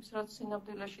ადამიანებს, რაც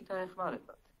სინამდვილეში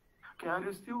დაეხმარებათ. Okay, are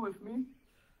you still with me?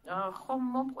 ხომ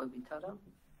მომყვებით არა?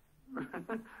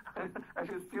 Are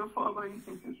you still following?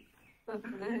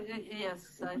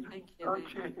 Yes, I think.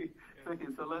 Okay,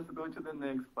 so let's go to the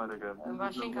next paragraph.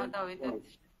 მაშინ გადავიდეთ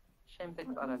შემდეგ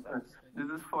პარაგრაფს. This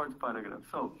is fourth paragraph.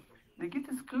 So, the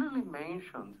Gita is clearly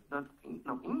mentioned that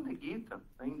in the Gita,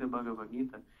 in the Bhagavad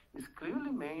Gita, is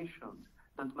clearly mentioned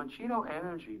that material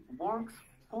energy works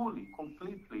fully,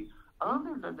 completely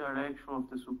under the direction of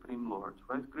the Supreme Lord,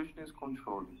 right? Krishna is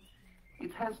controlling.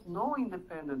 It has no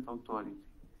independent authority.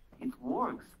 It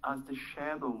works as the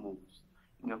shadow moves,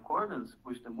 in accordance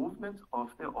with the movement of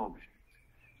the object.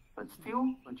 But still,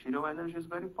 material energy is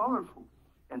very powerful,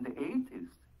 and the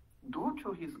atheist, due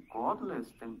to his godless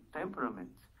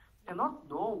temperament, cannot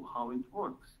know how it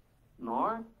works,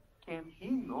 nor can he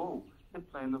know the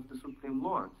plan of the Supreme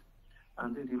Lord.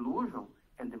 Under illusion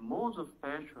and the modes of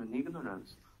passion and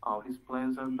ignorance, all his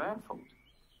plans are baffled.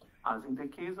 As in the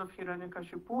case of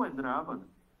Hiranyakashipu and Ravana,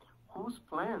 whose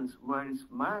plans were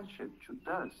smashed to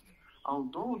dust,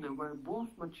 although they were both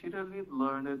materially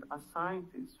learned as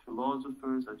scientists,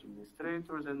 philosophers,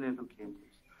 administrators, and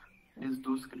educators. These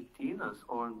duskritinas,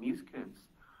 or miscreants,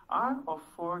 are of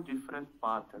four different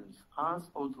patterns, as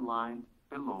outlined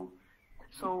below.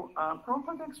 So,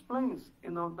 Prabhupada explains,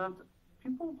 that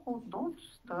people who don't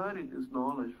study this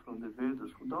knowledge from the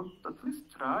Vedas, who don't at least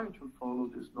try to follow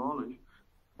this knowledge,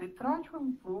 they try to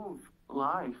improve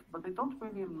life, but they don't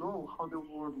really know how the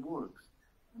world works.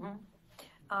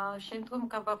 შემდგომ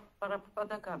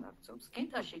გაბარაფდა განაგრძობს.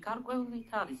 გიტაში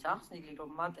გარკვეულით არის ახსნილი, რომ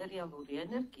მატერიალური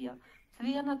ენერგია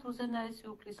მთლიანად უზენაესი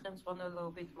უფლის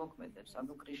ხელმძღვანელობით მოქმედებს,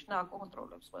 ანუ კრიშნა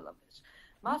აკონტროლებს ყველაფერს.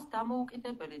 მას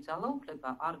დამოუკიდებელი ძალაუფლება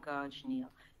არ გააჩნია.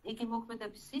 იგი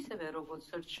მოქმედებს ისევე, როგორც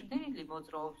რჩრდილი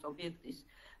მოძრაობს ობიექტის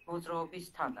მოძრაობის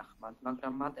თანახმად,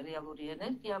 მაგრამ მატერიალური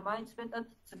ენერგია მაინც მეტად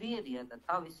ძლიერია და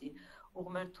თავისი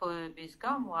უღმერთოების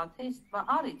გამო ათეისტმა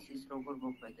არ იცის, როგორ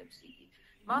მოქმედებს იგი.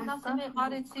 მან ასევე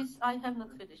არ იცის, I have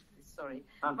not finished this, sorry.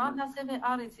 მან ასევე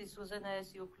არ იცის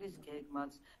უზენაესი უფლის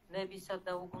გეგმაც, ნებისა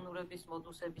და უგუნურების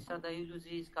მოდუსებისა და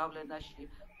ილუზიის გავლენაში.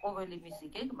 ყოველი მისი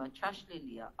გეგმა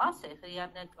ჩაშლილია. ასე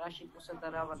ღრიანად კრაშიკუსა და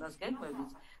რავანას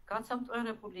გეგმებიც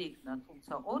გაცამტვერებული იქნა,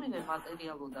 თუმცა ორივე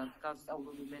მატერიალურად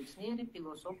განსწავლული მეცნიერი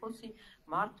ფილოსოფოსი,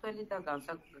 მართველი და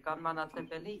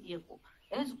განმანათლებელი იყო.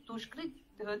 ეს დუშკრი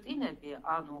ტინები,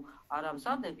 ანუ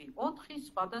არამზადები 4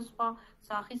 სხვადასხვა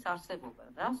სახის არსებობენ,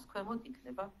 რაც ქვემოთ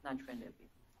იქნება ნაჩვენები.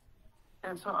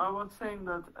 And so I was saying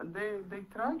that they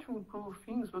try to improve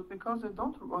things, but because they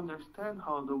don't understand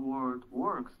how the world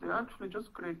works, they actually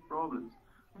just create problems.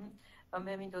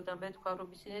 მე მინდოდა მეთქვა, რომ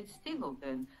ისინი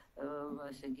ცდილობენ,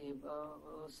 ესე იგი,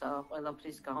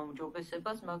 ყველაფრის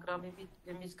გაუმჯობესებას, მაგრამ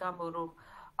იმის გამო, რომ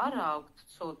არ აქვთ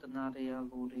ცოდნა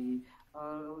რეალური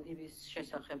იმის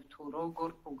შესახებ თუ როგორ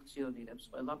ფუნქციონირებს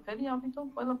ყველაფერი, ამიტომ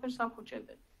ყველაფერს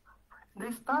აფუჭებენ.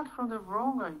 They start from the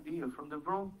wrong idea, from the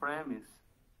wrong premise.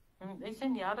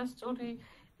 ისინი არასწორი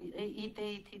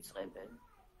იდეით იწყებენ.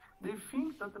 They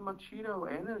think that the material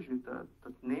energy,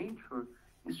 that nature,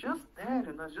 is just there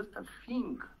and it's just a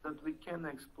thing that we can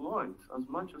exploit as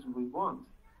much as we want.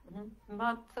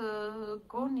 მათ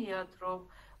გონიათ, რომ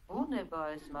ბუნება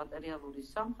ეს მატერიალური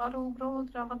სამყარო უბრალოდ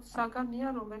რაღაც საგანია,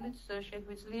 რომელიც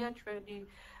შეგვიძლია ჩვენი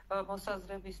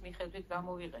მოსაზრების მიხედვით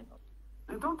გამოვიყენოთ.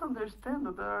 They don't understand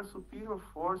that there are superior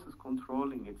forces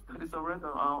controlling it. There is already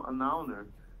an owner.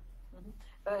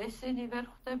 ესენი ვერ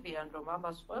ხვდებიან, რომ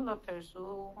ამას ყველაფერს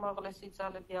უმაღლესი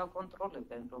ძალები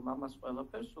აკონტროლებენ, რომ ამას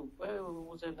ყველაფერს უკვე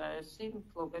უზენაესი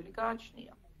მფლობელი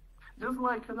გააჩნია. Just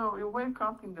like, you wake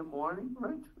up in the morning,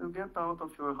 right? You get out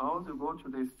of your house, you go to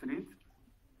the street.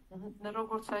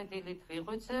 როგორც აიდილით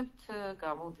ვიღვიძებთ,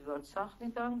 გამოვდივართ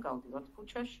სახლიდან, გავდივართ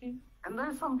ქუჩაში. And there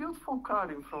is some beautiful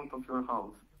car in front of your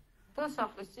house. და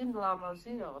სახლის წინ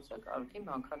ლამაზი რაღაცა კარგი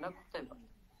მანქანა გვხვდება.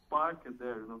 Park it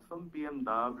there, some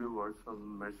BMW or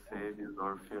some Mercedes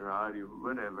or Ferrari,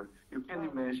 whatever. You can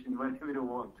imagine whatever you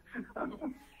want.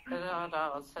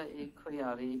 რაღაცა იქვე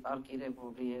არის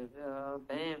პარკირებული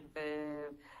BMW,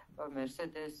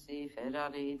 Mercedes-ი,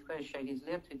 Ferrari, თქვენ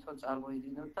შეგიძლიათ თვითონ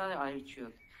წარმოიდგინოთ და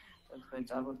აირჩიოთ თქვენ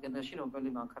წარმოდგენაში რომელი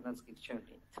მანქანაც გირჩევთ.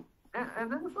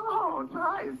 And then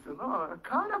nice, a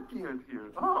car appeared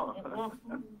here.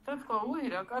 და თქვა, უი,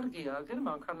 რა კარგია, აგერ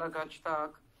მანქანა გაჩნდა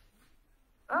აქ.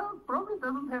 Probably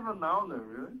doesn't have an owner,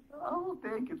 right? I will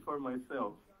take it for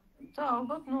myself. და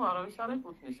ალბათ, არავის არ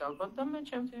ეკუთვნის, ალბათ და მე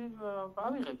ჩემთვის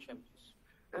ავიღებ ჩემთვის.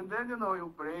 And then, you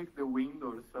break the window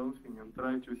or something and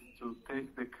try to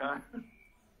take the car.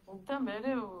 და მე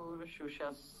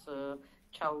შუშას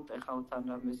ჩაუტეხავთ ან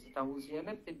ამის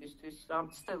დაუზიანებთ იმისთვის ამ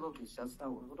ცდილობისას და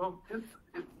რომ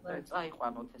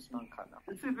წაიყვანოთ ეს მანქანა.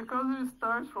 See, because it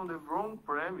starts from the wrong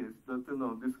premise that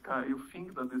this car, you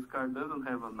think that this car doesn't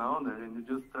have an owner and you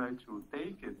just try to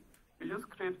take it, you just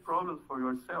create problems for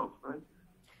yourself, right?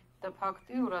 და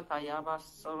ფაქტიურად აი ამას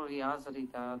სწორი აზრი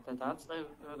და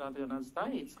რადგანაც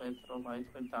დაიწყებთ, რომ აი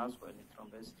თქვენ დაასვენით, რომ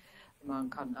ეს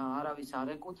მანქანა არავის არ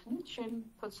ეკუთვნით, შენ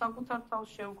საკუთარ თავს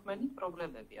შეუქმნით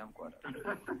პრობლემები ამგვარად.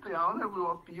 The owner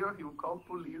will appear, he will call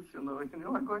police, and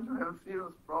you are going to have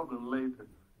serious problem later.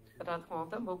 რა თქმა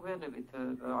უნდა, მოგვიანებით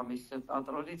ამის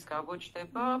პატრონიც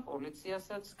გამოჩნდება,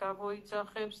 პოლიციასაც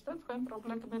გამოიძახებს და თქვენ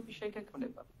პრობლემები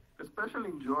შეგექმნება. Especially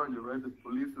in Georgia, right? The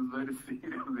police is very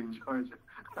serious in Georgia.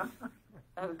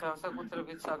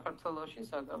 განსაკუთრებით საქართველოში,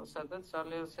 სადაც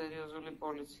ძალიან სერიოზული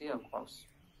პოლიცია გვყავს.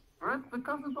 Right?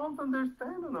 Because you don't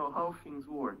understand, how things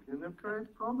work. You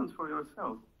create problems for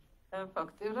yourself.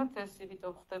 ფაქტიურად ეს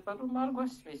იმიტომ ხდება, რომ არ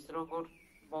გვესმის, როგორ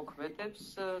მოქმედებს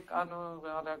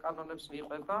კანონებს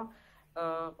მიყვება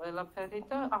ყველაფერი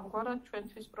და ამგვარად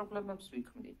ჩვენთვის პრობლემებს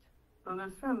ვიქმნით.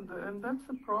 Understand, and that's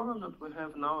the problem that we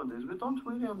have nowadays. We don't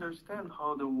really understand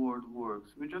how the world works.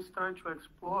 We just try to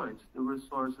exploit the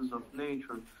resources of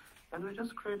nature, and we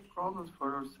just create problems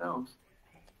for ourselves.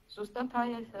 ზუსტად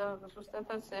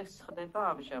ეს ხდება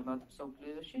ამჟამად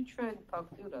მსოფლიოში, ჩვენ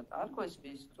ფაქტიურად არ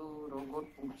გვესმის თუ როგორ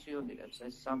ფუნქციონირებს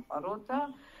ეს სამყარო და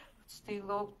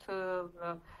ვცდილობთ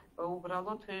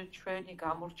უბრალოდ ჩვენი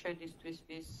გამორჩენისთვის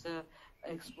ვის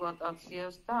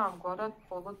ექსპლუატაციას და ამგვარად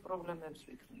მხოლოდ პრობლემებს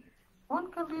ვიქნებით. One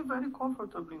can live very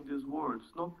comfortably in these worlds,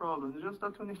 no problem. It's just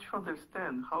that we need to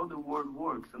understand how the world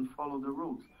works and follow the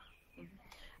rules.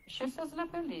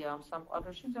 შესაძლებელია ამ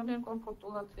სამყაროში ძალიან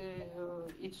კომფორტულად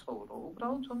იცხოვრო.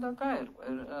 უბრალოდ უნდა გაერკვე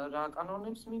რა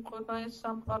კანონებს მიყვება ეს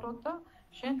სამყარო და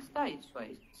შენც დაიცვა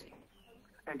ის.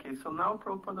 Okay, so now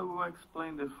Prabhupada will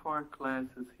explain the 4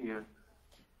 classes here.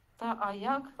 და აი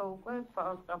აქ უკვე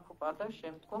Prabhupada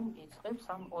შემდგომ იწყებს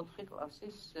ამ 4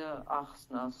 კლასის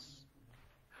ახსნას.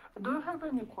 Do you have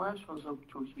any questions up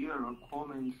to here or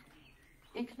comments?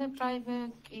 იქნებ რაიმე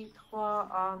კითხვა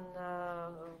ან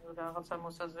რაღაცა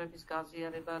მოსაზრების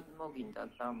გაზიარება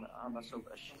მოგინდათ ამ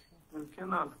ამასობაში. You can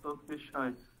ask, don't be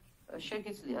shy.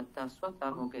 შეგიძლიათ დასვათ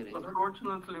არ მოგერიდოთ.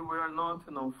 Unfortunately, we are not,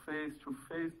 face to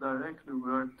face directly. We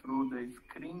are through the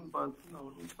screen, but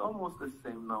it's almost the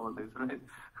same nowadays, right?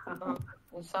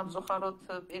 სამწუხაროდ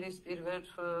პირისპირ ვერ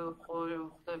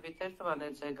ხვდებით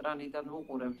ერთმანეთს ეკრანიდან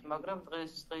ვუყურებთ, მაგრამ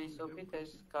დღესობით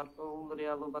ეს გარკვეულ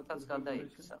რეალობათაც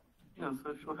გადაიქცა. Yeah, so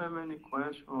if you have any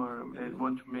question or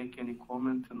want to make any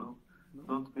comment,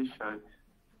 don't be shy.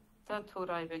 და თუ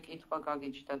რაიმე კითხვა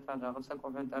გაგიჩნდათ ან რაღაცა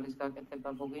კომენტარის გაკეთება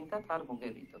მოგინდათ, არ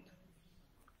მოგერიდოთ.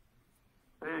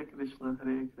 Hare Krishna,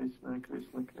 Krishna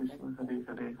Krishna, Hare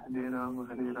Hare, Hare Rama,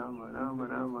 Rama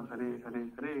Rama, Hare Hare,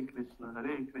 Hare Krishna,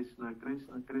 Krishna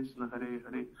Krishna, Hare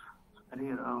Hare, Hare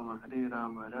Rama,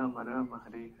 Rama Rama,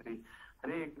 Hare Hare,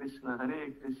 Hare Krishna,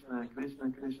 Krishna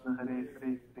Krishna, Hare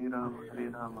Hare, Hare Rama,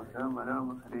 Rama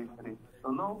Rama, Hare Hare. So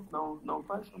no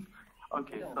questions?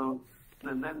 Okay, so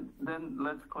then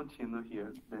let's continue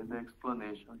here, the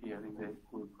explanation here in the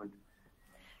report.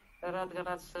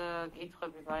 რადგანაც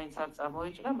კითხვები მაინც არ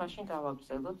წამოიჭრა, მაშინ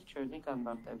გავაგრძელოთ ჩვენი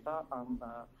განმარტება ამ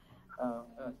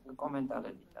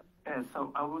კომენტარებიდან. So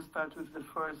I will start with the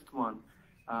first one,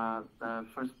 the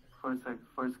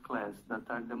first class, that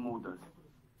are the mudas.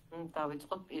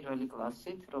 დავიწყოთ პირველი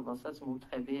კლასით, რომელსაც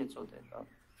მუთები ეწოდება.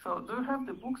 So do you have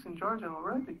the books in Georgian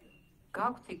already?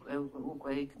 გაქვთ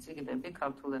უკვე იქ წიგნები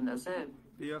ქართულ ენაზე?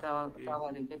 Yes. I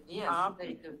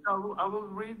will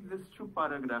read these 2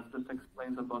 paragraphs that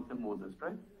explains about the mudas,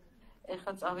 right?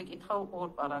 ეხლა წავიკითხავ 2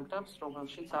 პარაგრაფს,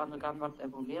 რომელშიც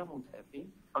განმარტებულია მუთები.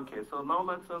 Okay, so now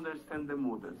let's understand the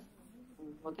mudas.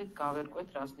 მოდით გავერკვეთ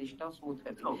რას ნიშნავს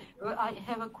მუთები. I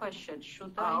have a question.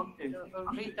 Should I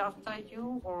read after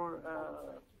you or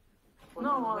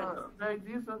No, the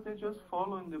idea is that they just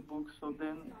follow in the book, so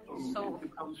then it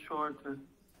becomes shorter.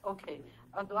 Okay.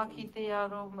 ანუ აქ იდეა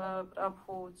რომ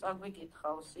პრაფუ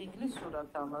წაგვიკითხავს ინგლისურად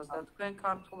ამას და თქვენ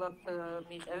ქართულად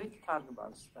მიყევით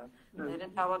თარგმანს და მე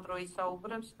თავად რო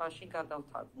ისაუბრებს, მაშინ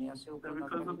გადავთარგმნი, ასე უკვე.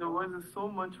 Because otherwise there's so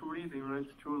much reading, right,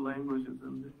 2 languages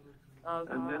and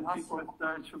then people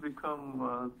start to become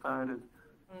tired.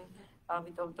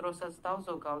 ამიტომ დროსაც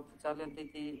დავზოგავთ, ძალიან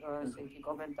დიდი ესე იგი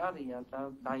კომენტარია და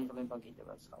დაიღლება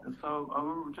კიდევაც ხალხი. So I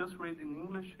will just read in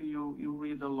English, you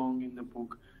read along in the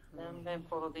book. მე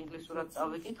მხოლოდ ინგლისურად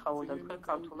წავიკითხავ და თქვენ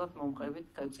ქართულად მომყევით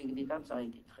წიგნიდან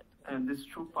წაიკითხეთ. And these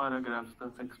 2 paragraphs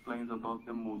that explains about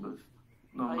the mudas.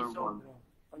 Number 1.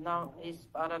 Now is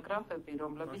paragrafები,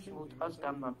 რომლებიც მუთას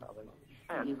განმარტავენ.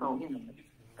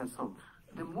 So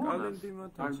the mudas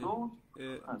are those.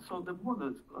 So the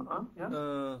mudas,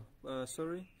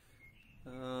 sorry.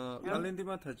 Alindy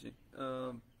Mataji.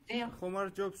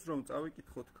 ხომარჯობს რომ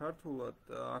წავიკითხოთ ქართულად,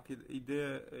 აქ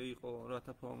იდეა იყო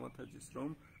რათა ფორმატაჯის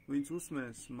რომ ვინც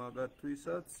უსმენს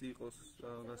მაგათვისაც იყოს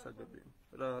გასაგები.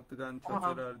 რადგან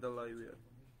ჩაწერა არ და ლაივია.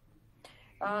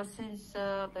 Since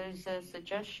there is a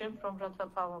suggestion from Ratha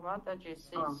Pavamataji,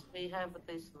 since we have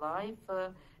this live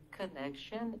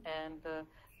connection and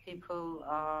people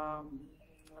are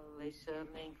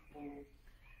listening who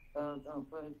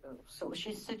so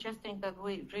she's suggesting that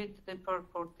we read the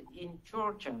purport in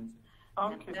Georgian.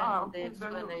 Okay. And then the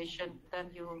explanation,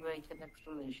 then you will make an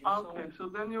explanation. Okay, so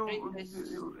then you're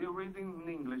reading in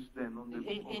English then on the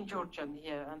in Georgian,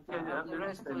 yeah, and the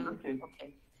rest will okay.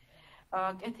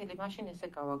 კეთილი, მაშინ ესე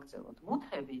გავაგრძელოთ.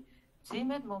 მუთები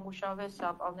ძიმედ მომუშავე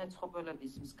საპალნე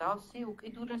ცხოველების მსგავსი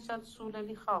უკიდურესად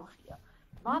სულელი ხალხია.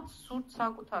 მათ სურთ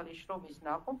საკუთარი შრომის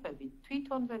ნაყოფები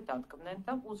თვითონვე დადგმნენ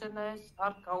და უზენაეს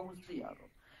არ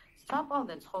გაუზიარონ.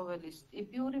 საპალნე ცხოველის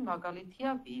ტიპიური მაგალითია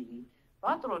ვილი.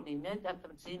 პატრონი მეტად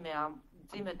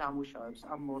მძიმედ ამუშავებს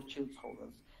ამ მორჩილ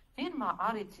ცხოველს. ვირმა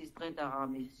არ იცის დღე და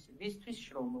ღამის ვისთვის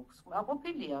შრომობს.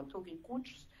 აყოფილია თუ კი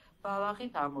კუჭს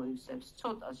ბალაღით ამოივსებს,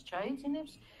 ცოტას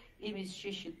ჩაიძინებს, იმის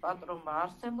შიშით პატრონმა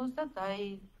არსემოს და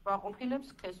დაიაყოფილებს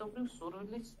სქესობრივ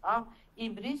სურვილის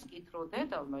იმ რისკით, რომ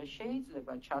დედალმა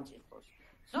შეიძლება ჩაწიხოს.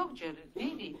 ზოგჯერ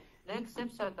ვირი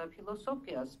ლექსებსა და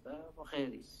ფილოსოფიას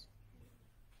ღერის.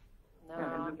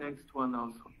 And the next one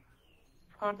also.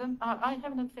 Pardon? I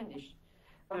haven't finished.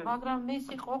 მაგრამ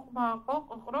მისი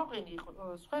ყოყინი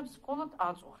სხვებს მხოლოდ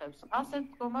აწუხებს. ასეთ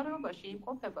მდგომარეობაში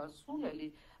იმყოფება სულელი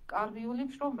კარბიული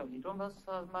მშრომელი,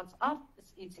 რომელსაც არ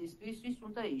იცის ვისთვის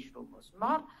უნდა იშრომოს.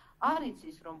 არ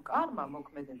იცის, რომ კარმა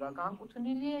მოქმედება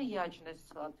განკუთვნილია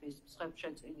იაჯნესთვის,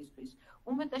 მსხვერპლშეწილისთვის.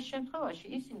 უმეტეს შემთხვევაში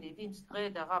ისინი, ვინც დღე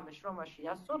და ღამე შრომაში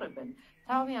ასწორებენ,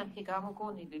 თავიანთი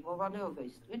გამოგონილი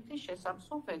მოვალეობის ტვირთის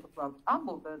შესამსუბუქებლად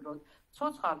ამბობენ, რომ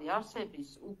ცოცხალი არსების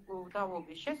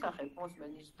უკრავობის შესახებ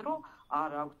მოსმენის დრო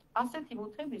არ აქვთ. ასეთი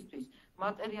მუხებისთვის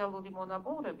მატერიალური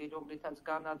მონაპოვრები,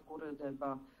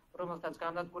 რომელთაც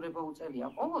განადგურება უწევია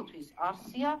ყოველთვის,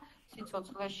 არსია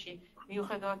სიცოცხლეში,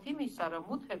 მიუხედავად იმისა, რომ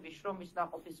მუხების შრომის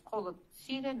ნაყოფის მხოლოდ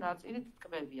მცირე ნაწილით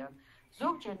ტკბებიან.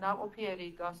 ზოგჯერ ნაყოფიერი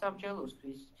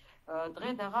გასამჯელოსთვის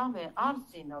დღე და ღამე არ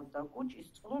ზინავთ და კუჭის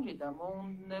წყლული და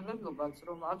მოუნელებლობაც,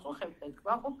 რომ აწუხებდნენ,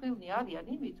 კმაყოფილნი არიან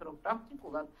იმით, რომ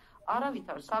პრაქტიკულად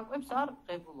არავითარ საკვებს არ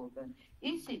ღებულობენ.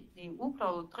 ისინი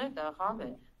უბრალოდ დღე და ღამე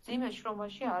მძიმე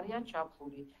შრომაში არიან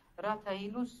ჩაფლული, რათა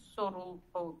ილუსორულ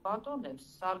ბატონებს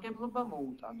სარგებლობა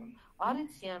მოუტანონ. არ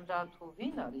იციან რა თუ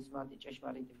ვინ არის მათი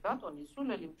ჭეშმარიტი ბატონი,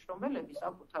 სულელი მშრომელები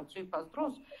საკუთარ ძვირფას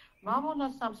დროს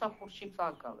მამონას სამსახურში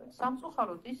ფლაგავენ.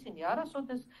 სამწუხაროდ ისინი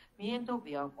არასოდეს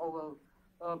მიენდობიან ყოველ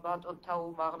ბატონთა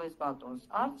უმაღლეს ბატონს,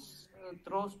 არც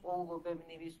დროს პოულობენ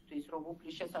იმისთვის, რომ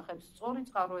უფლის შესახებ სწორი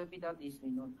წყაროებიდან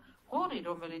ისმინონ. ღორი,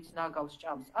 რომელიც ნაგავს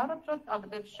ჭამს, არაფრად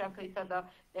აგდებს შაქრითა და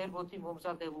ერბოთი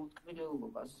მომზადებულ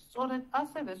ტკბილეულობას. სწორედ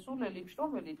ასევე სულელი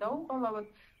მშრომელი დაუყალავად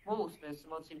მოусმენს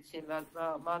მოცემცემლად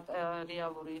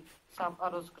მატერიალური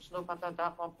სამყაროს გრძნობათა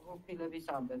დაყრდნობის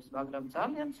ამბებს, მაგრამ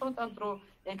ძალიან ცოტა დრო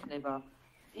ექნება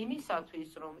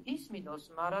იმისათვის, რომ ისმინოს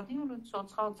მარადიული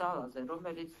ცოცხალ ძალაზე,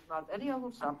 რომელიც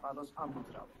მატერიალურ სამყაროს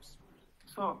ამოძრავებს.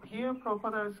 So here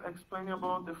Prabhupada is explaining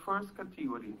about the first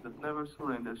category that never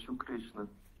surrenders to Krishna.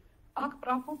 აქ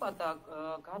პრაბჰუპადა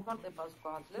განმარტებას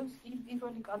გვაძლევს იმ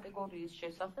პირველი კატეგორიის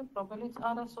შესახებ, რომელიც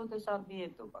არასოდეს არ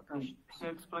მიენდობა კრიშნას. He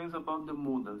explains about the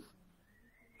mudas.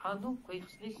 ანუ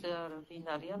გვიხსნის ვინ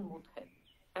არიან მუდხები.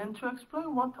 And to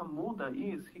explain what a muda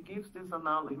is, he makes this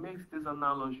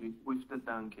analogy with the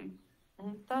donkey.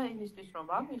 და იმისთვის რომ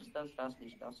ამიხსნას, რას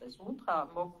ნიშნავს ეს მუთხა,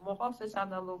 მოყავს ეს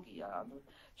ანალოგია, ანუ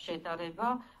შედარება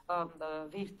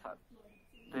ვირთან.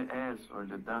 The ass or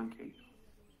the donkey.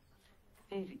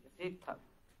 ვირთან.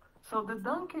 So the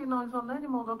donkey, is an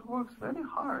animal that works very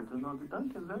hard. The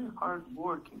donkey is very hard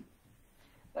working.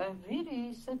 ვირი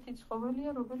ისეთი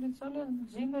ცხოველია, რომელიც ძალიან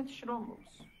მძიმედ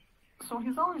შრომობს. So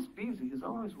he's always busy, he's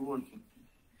always working.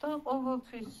 და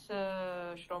ყოველთვის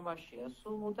შრომაშია,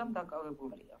 სულ მუდამ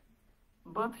დაკავებულია.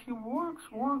 But he works,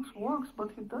 but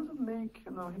he doesn't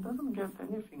he doesn't get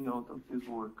anything out of his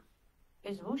work.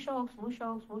 ეს მუშაობს,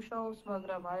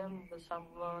 მაგრამ აი ამ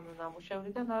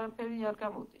ნამუშევრიდან არაფერი არ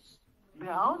გამოდის. The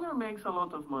owner makes a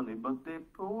lot of money, but the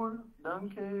poor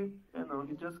donkey,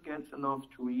 he just gets enough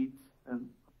to eat and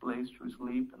a place to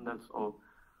sleep, and that's all.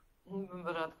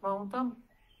 რა თქმა უნდა,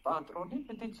 პატრონი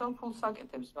დიდწილ ფულს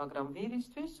აკეთებს, მაგრამ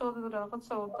ვირისთვის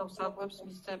რაღაცა საკვებს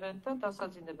მისცემენ და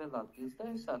დასაძინებელ ადგილს და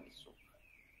ეს არის სულ.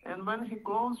 And when he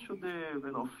goes to the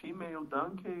female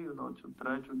donkey, to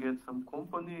try to get some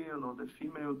company, the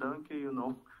female donkey,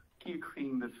 kicks him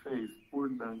in the face, poor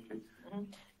donkey.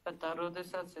 და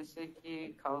როდესაც ესე იგი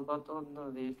ქალბატონ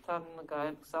ვირთან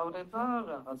გაეგზავრება,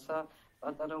 რაღაცა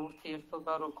პატარა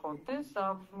ურთიერთობა რო კონდეს,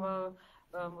 ამ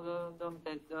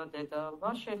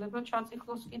დედალმა შეიძლება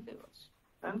ჩაწიხლოს კიდევაც.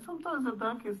 And sometimes the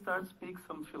donkey starts speaking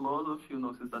some philosophy,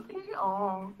 says that,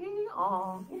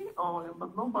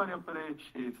 but nobody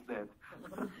appreciates that.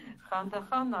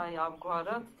 ხანდახან აი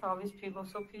ამგვარად თავის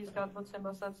ფილოსოფიის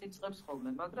გადმოცემასაც იწყებს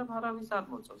ხოლმე, მაგრამ არავის არ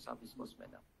მოწონს ამის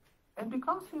მოსმენა. And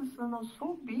because he's so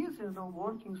busy,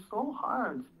 working so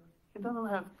hard, he doesn't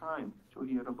have time to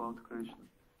hear about Krishna.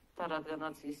 და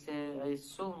რადგანაც ის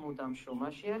სულ მუდამ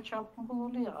შრომაშია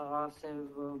ჩაფლული, ასე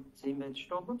მძიმედ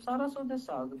შრომობს, არასოდეს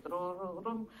აგდრო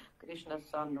რომ კრიშნას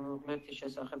ან ღმერთის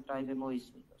შესახებ რაიმე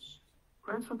მოისმინოს.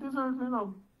 Right, so these are,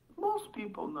 most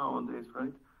people nowadays,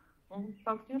 right?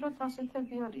 ფაქტიურად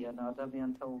ასეთები არიან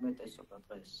ადამიანთა უმეტესობა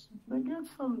დღეს. They get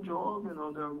some job,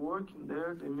 they're working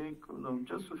there, they make,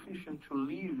 just sufficient to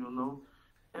live,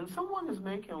 And someone is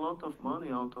making a lot of money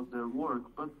out of their work,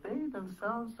 but they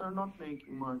themselves are not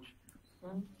making much.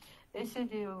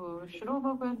 ესეთი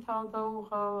შრომობენ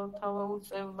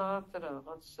თავდაუწევლად,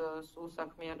 რაღაც სულ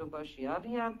საქმიანობაში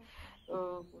არიან.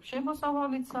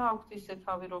 შემოსავალიც აქვთ ისე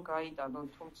თავი რომ გაიტანონ,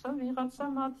 თუმცა ვიღაცა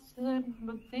მათზე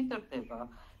მდიდრდება.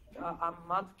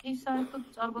 Matki საერთოდ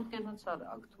წარმოდგენაც არ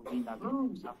აქვს თუ ვინ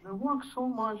აკეთებს. They work so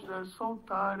much, they're so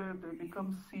tired, they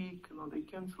become sick, they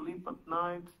can't sleep at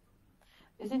night.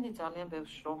 ისინი ძალიან ბევრ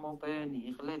შრომობენ,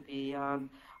 იღლებიან,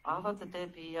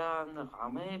 ავადდებიან,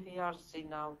 ღამეები არ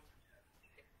სინავთ.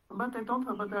 But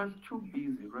they are too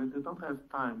busy, right? They don't have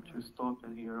time to stop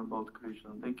and hear about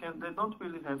Krishna. They don't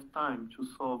really have time to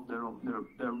solve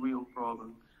their real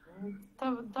problems.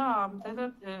 და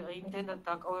ამდენად იმდენად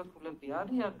დაკავებულები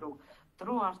არიან, რომ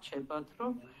დრო არ რჩებათ,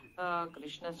 რომ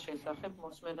კრიშნას შესახებ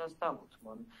მოსმენას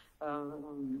დაუთმონ.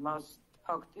 მას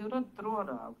ფაქტიურად დრო არ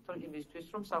აქვს იმისთვის,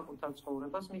 რომ საკუთარ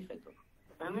ცხოვრებას მიხედონ.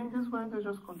 And in this way they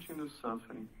just continue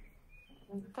suffering.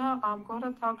 და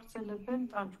ამგვარად აგრძელებენ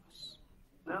ტანჯვას.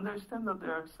 They understand that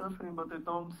they are suffering, but they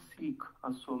don't seek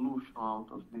a solution out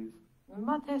of this.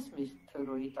 მათ ესმის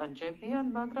რომ იტანჯებიან,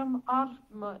 მაგრამ არ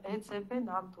ეძებენ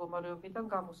ამ მდგომარეობიდან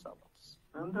გამოსავალს.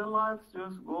 And their lives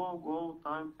just go,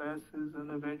 time passes,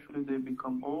 and eventually they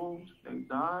become old, they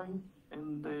die,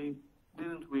 and they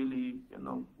didn't really,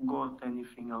 got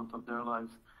anything out of their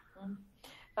lives.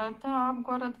 და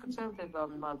ამგვარად გრძელდება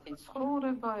მათი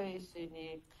ცხოვრება, ისინი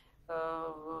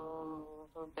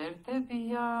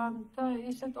ბერდებიან და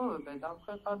ისე ტოვებენ ამ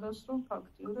ქვეყანას, რომ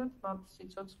ფაქტიურად მათ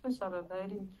სიცოცხლეს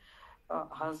არანაირი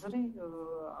აზრი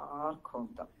არ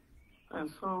ქონდა. And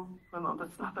so,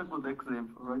 that's not a good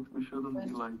example, right? We shouldn't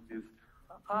be like this.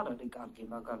 არ არის კარგი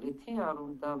მაგალითი, არ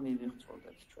უნდა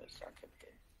მივიღწოდეთ ჩვენ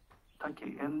საკეთკენ.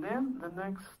 Okay, and then the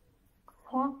next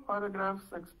 4 paragraphs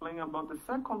explain about the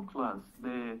second class,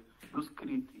 the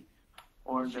Duskriti,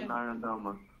 or the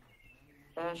Naradama.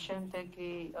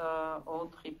 შემდეგი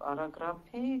 4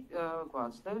 პარაგრაფი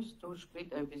გვაძლევს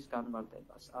დუშკრიტების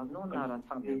განმარტებას, ანუ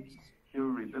ნარათამების. You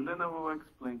read, and then I will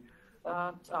explain.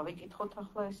 წავიკითხოთ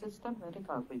ახლა ესეც და მე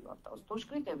გაგვივარდავს.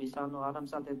 დუშკრიტების, ანუ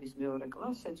არამზადების მეორე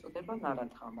კლასს ეწოდება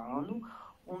ნარათამა, ანუ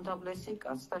უმდაბლესი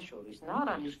კაცთა შორის.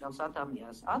 ნარა ნიშნავს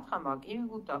ადამიანს, ათამა კი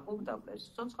უმდაბლეს.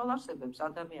 ცოცხალ არსებებს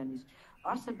ადამიანის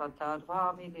არსებად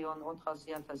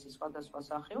 8,400,000 სხვადასხვა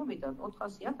სახეობიდან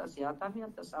 400,000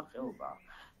 ადამიანთა სახეობაა.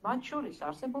 მათ შორის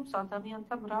არსებობს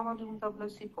ადამიანთა მრავალი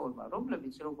უმდაბლესი ფორმა,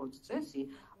 რომლებიც როგორც წესი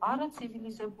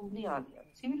არაცივილიზებულნი არიან.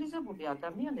 ცივილიზებული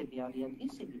ადამიანები არიან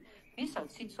ისინი, ვისაც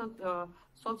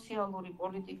სოციალური,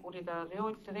 პოლიტიკური და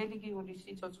რელიგიური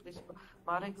სიცოცხლის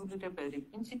მარეგულირებელი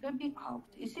პრინციპები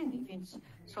აქვთ. ისინი, ვინც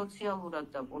სოციალურად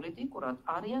და პოლიტიკურად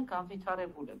არიან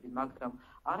განვითარებულები, მაგრამ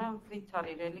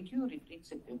არავითარი რელიგიური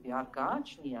პრინციპები არ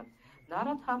გააჩნიათ,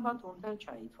 ნარათამად უნდა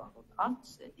ჩაითვალოთ.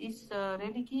 ის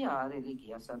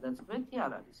რელიგია, სადაც ღმერთი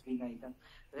არ არის, ვინაიდან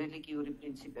რელიგიური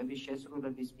პრინციპების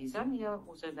შესრულების მიზანია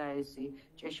უზენაესი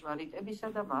ჭეშმარიტებისა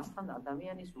და მასთან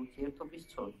ადამიანის ურთიერთობის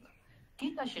ცოდნა.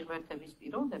 გიტაში ღმერთების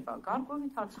პიროვნება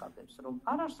გარკვევით აცხადებს, რომ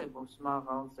არ არსებობს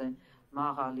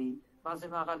მასზე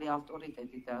მაღალი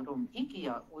ავტორიტეტი და რომ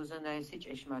იგია უზენაესი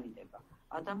ჭეშმარიტება.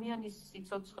 ადამიანის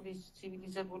სიცოცხლის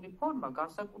ცივილიზებული ფორმა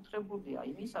განსაკუთრებულია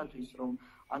იმისათვის, რომ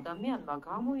ადამიანმა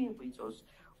გამოიღვიძოს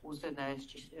უზენაეს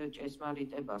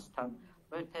ჭეშმარიტებასთან,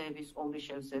 ღმერთების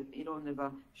ყოვლიშევზე პიროვნება,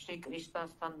 შრი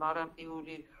კრიშნასთან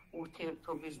მარადიული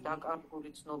ურთიერთობის დაკარგული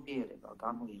ცნობიერება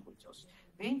გამოიღვიძოს.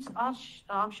 ვინც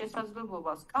ამ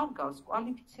შესაძლებლობას კარგავს,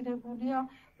 კვალიფიცირებულია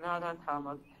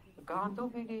ნარათამად.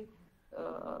 განდობილი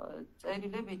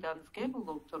წერილებიდან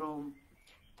ვგებულობთ, რომ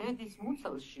დედის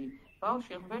მუცელში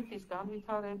ბავშვი ღმერთის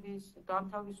განვითარების,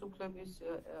 განთავისუფლების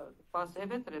ქვას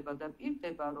ევედრება და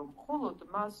პირდება, რომ მხოლოდ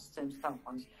მას სცემს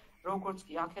თაყვანს, როგორც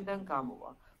კი აქედან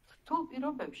გამოვა. რთულ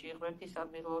პირობებში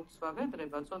ღმერთისადმი ლოცვა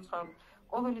ვედრება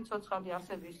ყოველი ცოცხალი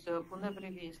არსების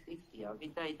ბუნებრივი ინსტინქტია,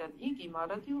 ვინაიდან იგი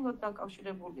მარადიულად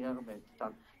დაკავშირებულია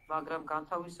ღმერთთან, მაგრამ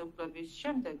განთავისუფლების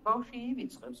შემდეგ ბავშვი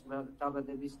ივიწყებს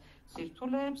დაბადების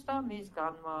სირთულეებს და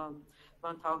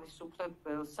მან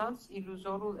თავისუფლებელსაც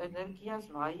ილუზორულ ენერგიას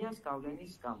მაიას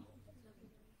გავლენის გამო.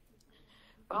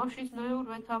 ბავშვის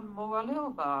მეურვეთა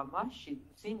მოვალეობაა მასში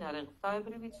მძინარე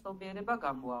ღვთაებრივი ცნობიერება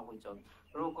გამოაღვიძონ,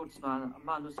 როგორც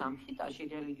მან სამხიტაში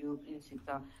რელიგიურ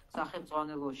პრინციპთა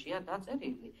სახელმძღვანელოშია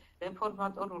დაწერილი.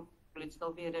 რეფორმატორული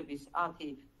ცნობიერების 10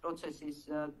 პროცესის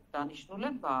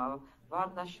დანიშნულებაა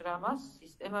ვარნაშრამას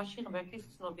სისტემაში ღმერთის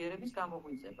ცნობიერების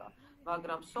გამოღვიძება,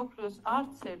 მაგრამ მსოფლიოს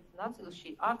არც ერთ ნაწილში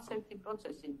არც ერთი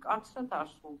პროცესი მკაცრად არ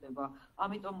სრულდება,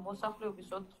 ამიტომ მოსახლეობის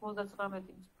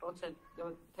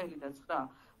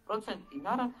 99%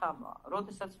 ნარათამა,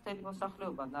 როდესაც მთელი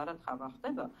მოსახლეობა ნარათამა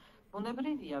ხდება,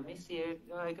 ბუნებრივია მისი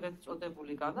ეგრეთ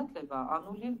წოდებული განათლება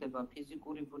ანულირდება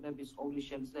ფიზიკური ბუნების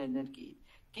ყოვლიშემძლე ენერგიით.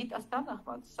 გიტას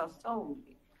თანახმად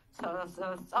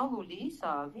სწავლული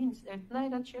ისაა, ვინც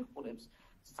ერთნაირად შეხურებს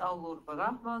სწავლურ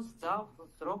ბრაჰმანს,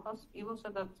 ძაღლს, ძროხას, სპილოსა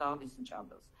და ძაღლის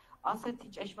მჭამელს. ასეთი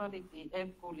ჭეშმარიტი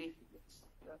ერთგული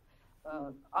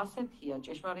ასეთია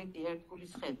ჭეშმარიტი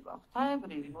ერთგულის ხედვა.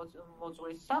 ღვთაებრივი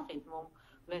მოწვევის სახით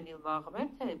მომვლებელმა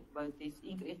ღმერთების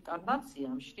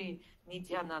ინკარნაციამ შრი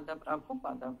ნიტიანა და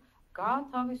პრაბჰუპადამ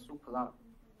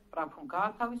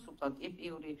გაათავისუფლა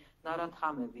ტიპიური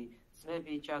ნარადჰამები,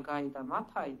 ძმები ჯაგაი და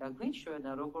მათაი და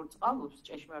გვიჩვენა, როგორც წყალობს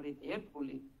ჭეშმარიტი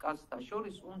ერთგული კაცთა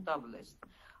შორის უმდაბლეს.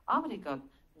 ამრიგად,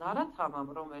 ნარადჰამამ,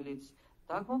 რომელიც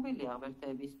დაგმობილია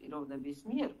ღმერთების პიროვნების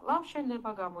მიერ, კვლავ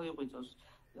შეიძლება გამოიღვიძოს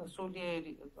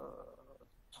სულიერი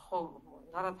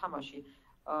ნარადჰამაში,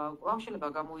 კვლავ შეიძლება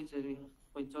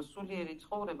გამოიღვიძოს სულიერი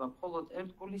ცხოვრება მხოლოდ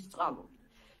ერთგულის წყალობით.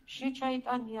 შრი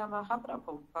ჩაიტანია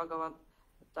მაჰაპრაბჰუმ ბაგავატ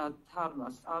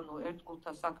დჰარმას, ანუ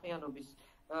ერთგულთა საქმიანობის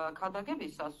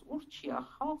ქადაგებისას ურჩია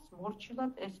ხალხს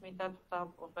მორჩილად ესმიდათ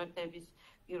ღმერთების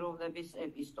პიროვნების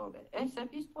ეპისტოლე.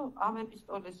 ამ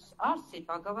ეპისტოლეს არსი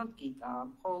ბაგავატ გიტაა,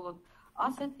 მხოლოდ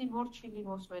ასეთი მორჩილი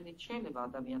მოსმენით შეიძლება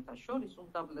ადამიანთა შორის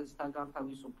უმდაბლესთა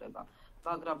განთავისუფლება,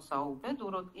 მაგრამ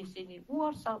საუბედუროდ ისინი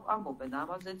უარს ამბობენ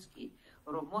ამაზეც კი,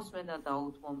 რომ მოსმენა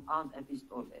დაუთმონ ამ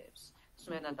ეპისტოლეებს.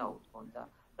 მსმენა დაუთმონ და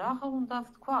რა უნდა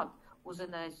ვთქვათ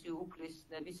უზენაესი უფლის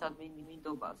ნებისადმი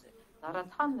მინდობაზე.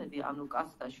 ნარადჰამები, ანუ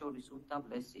კაცთა შორის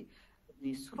უმდაბლესი,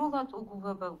 სრულად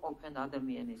უგულებელყოფენ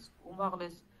ადამიანის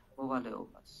უმაღლეს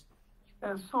მოვალეობას.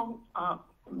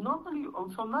 Normally,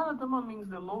 also Naradhama means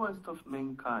the lowest of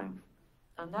mankind.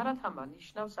 Naradhama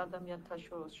ნიშნავს ადამიანთა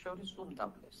შორის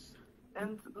უმდაბლეს.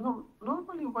 And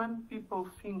normally when people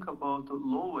think about the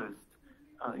lowest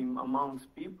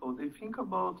amongst people, they think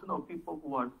about people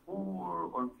who are poor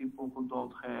or people who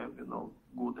don't have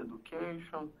good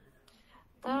education.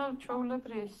 და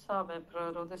ჩვეულებრივ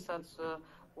სამეფრო, როდესაც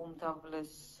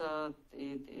უმდაბლეს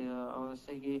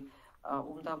ესე იგი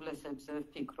უმდაბლესებზე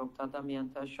ვფიქრობთ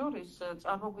ადამიანთა შორის,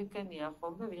 წარმოგვიდგენია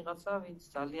ხოლმე ვიღაცა, ვინც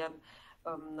ძალიან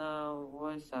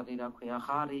ეს არის, რა ქვია,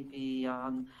 ღარიბი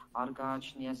ან არ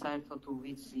გააჩნია, საერთოდ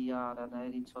უვიცია,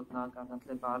 არანაირი ცოდნა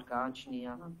განათლება არ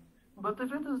გააჩნია. But the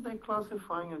Vedas, they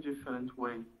classify in a different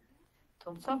way.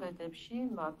 თუმცა ვედებში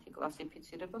მათი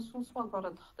კლასიფიცირება სულ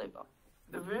სხვაგვარად ხდება.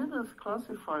 The Vedas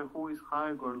classify who is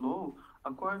high or low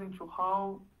according to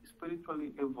how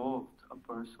spiritually evolved a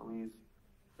person is.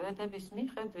 ვედების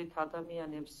მიხედვით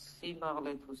ადამიანებს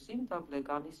სიმაღლე თუ სიმდაბლე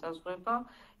განისაზღვრება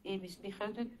იმის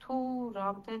მიხედვით თუ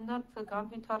რამდენად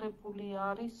განვითარებული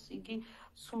არის იგი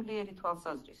სულიერი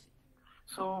თვალსაზრისით.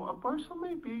 So a person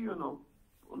may be,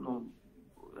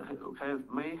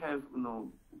 may have,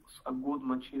 a good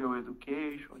material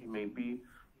education. He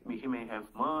may have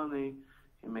money.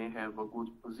 He may have a good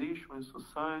position in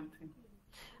society.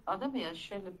 ადამიანს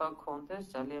შეიძლება ჰქონდეს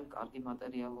ძალიან კარგი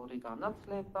მატერიალური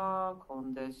განათლება,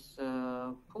 ჰქონდეს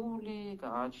ფული,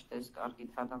 გააჩნდეს კარგი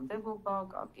თანამდებობა,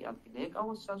 კარგი ადგილი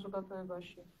ეკავოს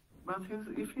საზოგადოებაში. But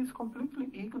if he's completely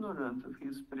ignorant of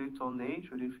his spiritual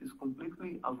nature, if he's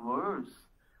completely averse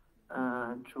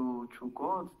to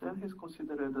God, then he's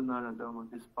considered a Naradama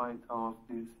despite all of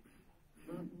this.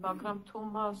 მაგრამ თუ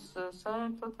მას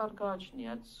საერთოდ არ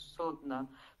გააჩნია ცოდნა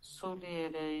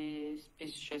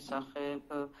სულიერის შესახებ,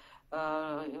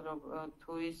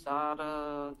 თუ ის არ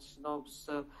ცნობს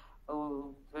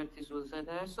ღმერთის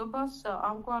უზენაესობას,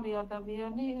 ამგვარი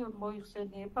ადამიანი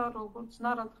მოიხსენიება როგორც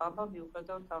ნარადჰამა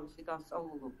მიუხედავად თავისი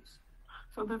განსწავლულობის.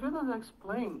 So the Vedas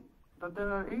explain that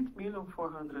there are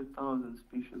 8,400,000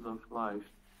 species of life.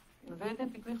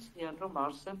 ვედები გვიხსნიან, რომ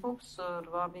არსებობს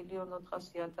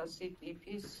 8,400,000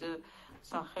 ტიპის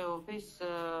სახეობის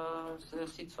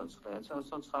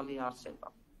სიცოცხლე არსება.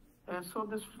 And so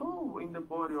the soul in the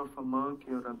body of a monkey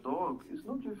or a dog is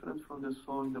no different from the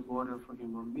soul in the body of a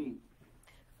human being.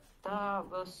 და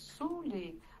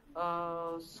სული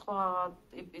სხვა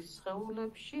ტიპის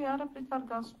სხეულებში არაფრით არ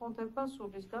განსხვავდება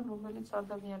სულისგან, რომელიც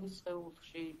ადამიანის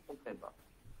სხეულში იმყოფება.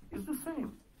 It's the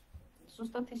same.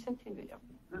 ზუსტად ისეთივეა.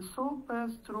 The soul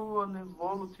passes through an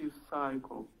evolutive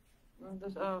cycle.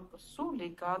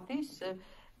 სული გადის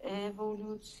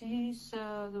ევოლუციის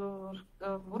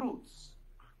რუts.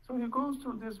 So he goes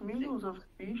through these millions of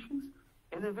species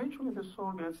and eventually the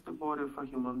soul gets the body of a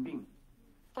human being.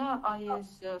 და აი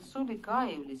ეს სული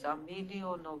გაივლის ამ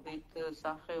მილიონობით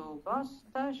სახეობას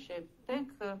და შემდეგ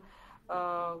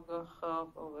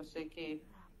ესე იგი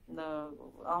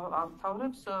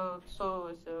ამთავრებს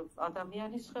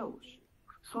ადამიანის სხეულში.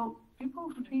 So people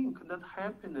think that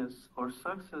happiness or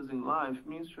success in life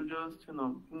means to just,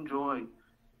 enjoy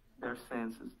their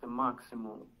senses the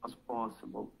maximum as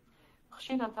possible.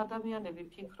 ხშირად ადამიანები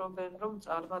ფიქრობენ, რომ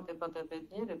წარმატება და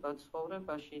ბედნიერება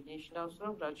ცხოვრებაში ნიშნავს,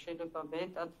 რომ რაც შეიძლება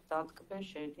მეტად დათქმე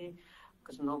შენი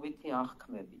გზნობითი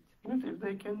აღქმებით. If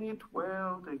they can eat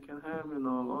well, they can have, a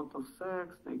lot of sex,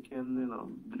 they can,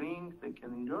 drink, they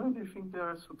can enjoy, they think they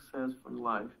are successful in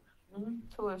life.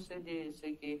 თუ ესე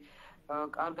იგი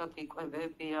კარგად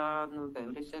იკვებებიან,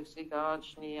 ბევრი სექსი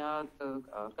გააჩნიათ,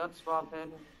 კარგად სვამენ,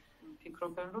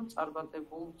 ფიქრობენ, რომ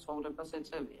წარმატებულ ცხოვრებას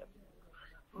ეწევიან.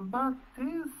 But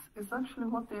this is actually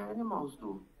what the animals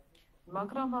do.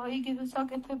 მაგრამ იგივე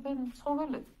საკეთებენ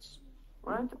ცხოველებიც.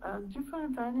 Right?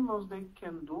 Different animals they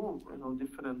can do,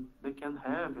 they can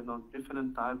have,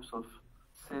 different types of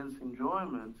sense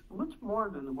enjoyment, much more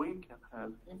than we can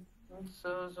have.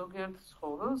 ზოგიერთ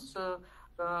ცხოველს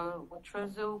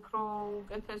ჩვენზე უფრო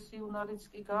უკეთესი უნარიც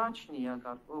კი გააჩნია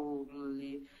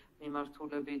გარკვეული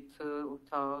მიმართულებით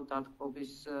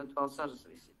დათბობის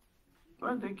თვალსაზრისით.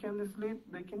 Right? They can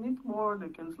eat more, they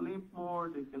can sleep more,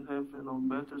 they can have,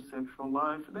 better sexual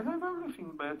life. They have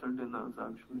everything better than us,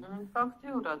 actually.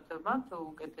 ფაქტიურად მათ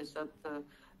უკეთესად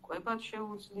კვებად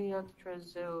შეუძლიათ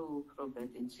ჩვენზე, უფრო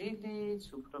მეტი ძილიც,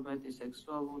 უფრო მეტი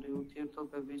სექსუალური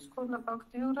ურთიერთობების ქონა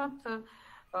ფაქტიურად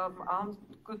ამ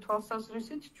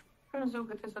თვალსაზრისით ჩვენზე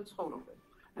უკეთესად ცხოვრობენ.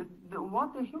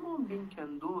 What a human being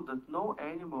can do that no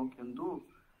animal can do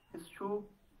is to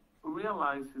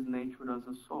realize his nature as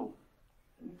a soul.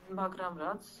 მაგრამ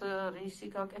რაც რისი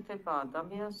გაკეთება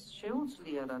ადამიანს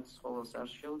შეუძლია, რაც ცხოველს არ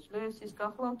შეუძლია, ის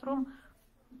გახლავთ, რომ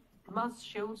მას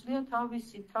შეუძლია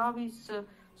თავის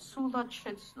სულად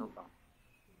შეცნობა.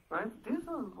 Right? This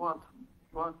is what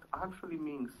actually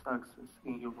means success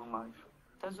in human life.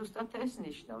 და ზუსტად ეს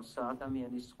ნიშნავს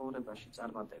ადამიანის ცხოვრებაში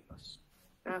წარმატებას.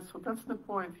 Yeah, so that's the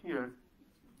point here.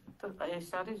 ეს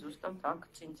არის ზუსტად აქ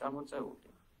წინ წამოწეული.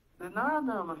 The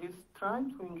Naradama, he's trying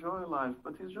to enjoy life,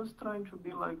 but he's just trying to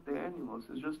be like the animals.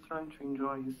 He's just trying to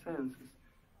enjoy his senses.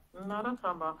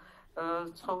 Naradama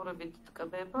ცხოვრებით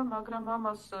ტკბება, მაგრამ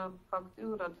ამას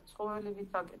ფაქტიურად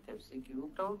ცხოველივით აკეთებს იგი,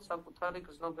 უბრალოდ საკუთარი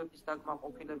გზნობების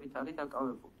დაკმაყოფილებით არის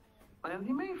დაკავებული. And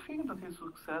he may think that he's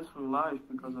successful in life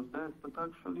because of that, but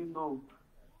actually no.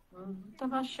 და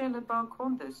მას შეიძლება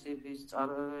კონდეს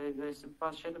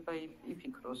მას შეიძლება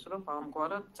იფიქროს, რომ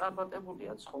ამგვარად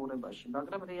წარმატებულია ცხოვრებაში,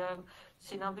 მაგრამ რეალ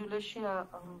სინამდვილეში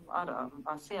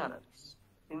ასე არ არის.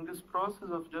 In this process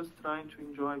of just trying to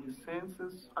enjoy his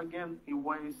senses, again, he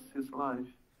wastes his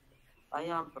life. აი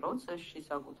ამ პროცესში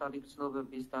საკუთარი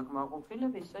გზნობების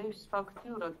დაკმაყოფილების ის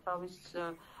ფაქტიურად თავის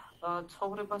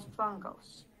ცხოვრებას ფლანგავს.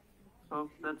 So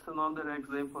that's another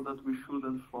example that we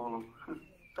shouldn't follow.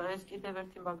 და ეს კიდევ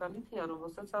ერთი მაგალითია,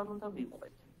 რომელსაც არ უნდა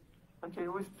მივყვეთ. Okay,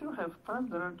 we still have time.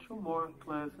 There are 2 more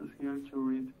classes here to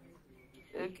read.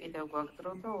 კიდევ გვაქვს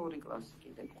დრო და 2 კლასი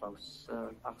კიდევ გვაქვს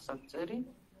აღსაწერი.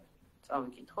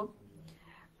 წავიკითხოთ.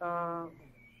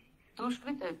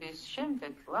 დუშკრიტების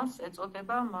შემდეგ კლასს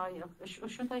ეწოდება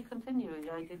should I continue?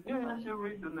 I did. Yeah, you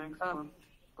read the next one.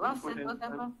 კლასს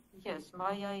ეწოდება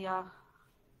მაია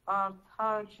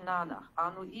ართაჯნანა,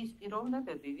 ანუ ის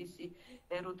პიროვნებები, ვისი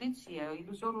ერუდიცია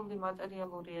ილუზორული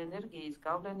მატერიალური ენერგიის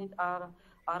გავლენით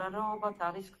არარაობად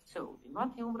არის ქცეული.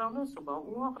 მათი უმრავლესობა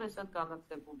უაღრესად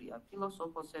განათლებულია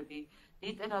ფილოსოფოსები,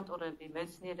 ლიტერატორები,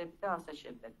 მეცნიერები და ასე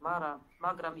შემდეგ,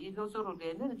 მაგრამ ილუზორული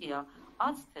ენერგია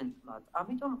აცდენთ მათ,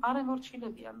 ამიტომ არ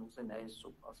ემორჩილებიან უზენაეს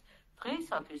სუფალს.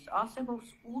 დღეისათვის არსებობს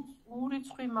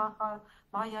ურიცხვი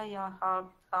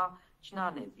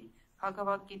მაიაიაჰართაჯნანები.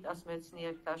 Bhagavad Gita's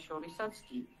მეცნიერთა შორისაც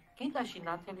კი გიტაში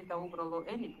ნათელი და უბრალო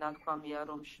ენით ნათქვამია,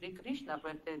 რომ შრი კრიშნა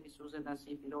გვერდების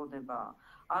უზენაესი პიროვნებაა.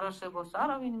 არ არსებობს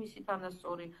არავინ მისი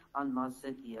თანასწორი ან მასზე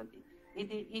დიადი.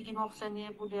 იგი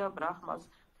მოხსენიებულია ბრაჰმას,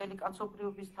 მთელი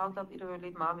კაცობრიობის თავდაპირველი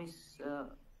მამის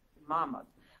მამად.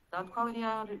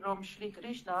 ნათქვამია, რომ შრი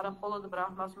კრიშნა არა მხოლოდ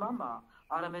ბრაჰმას მამაა,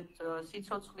 არამედ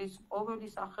სიცოცხლის ყოველი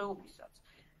სახეობისაც.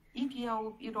 იგია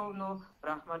უპიროვნო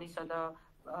ბრაჰმანისა და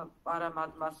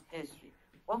პარამატმას ფესვი.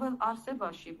 ყოველ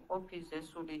არსებაში ყოფი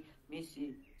ზესული მისი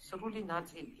სრული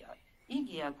ნაწილია.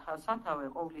 იგია სათავე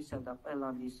ყოვლისა და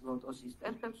ყველამის ლოტოსის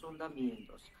ტერფებს უნდა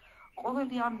მიენდოს.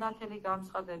 ყოველი ამ ნათელი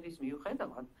განცხადების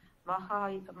მიუხედავად,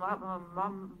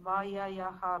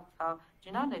 მაიაიაჰართა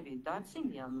ჯნანები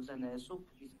დაცინიან უზენაეს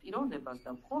უფლის პიროვნებას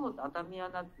და მხოლოდ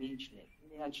ადამიანად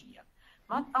მიაჩნიან.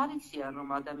 მათ არ იციან, რომ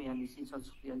ადამიანის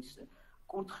სიცოცხლის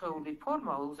კურთხეული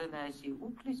ფორმა უზენაესი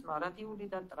უფლის მარადიული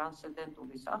და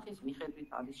ტრანსცენდენტული სახის მიხედვით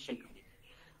არის შექმნილი.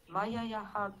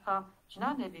 მაიაიაჰართა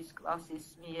ჯნანების კლასის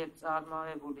მიერ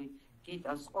წარმოებული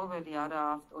გიტას ყოველი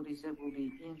არაავტორიზებული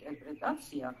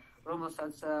ინტერპრეტაცია,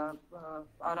 რომელსაც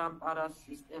პარამპარას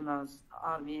სისტემას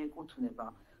არ მიეკუთვნება,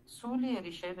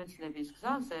 სულიერი შემეცნების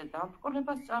გზაზე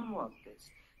დაბრკოლებას წარმოადგენს.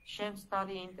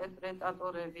 შემცდარი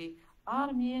ინტერპრეტატორები არ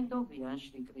მიენდობიან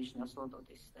შრი კრიშნას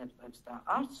ლოტოსის ტერფებს და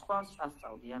არც სხვას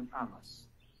ასწავლიან ამას.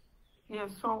 Yeah,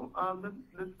 so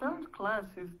the third class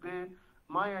is the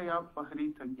Maya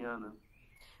Pahrita Jnana.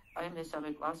 აი მესამე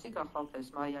კლასი გახვალთ ეს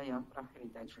მაიაი აპრილი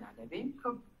და ჯნანები.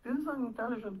 This is an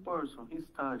intelligent person. He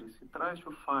studies. He tries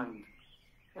to find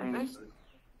answers.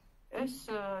 ეს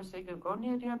ესე იგი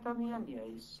გონიერი ადამიანია,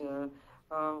 ის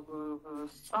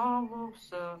სწავლობს,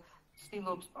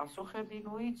 ცდილობს პასუხები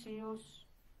მოიწიოს.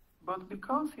 But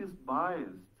because he's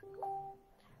biased,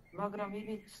 მაგრამ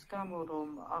იმის გამო რომ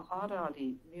არ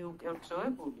არის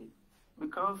მიუკერძოებული,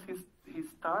 because he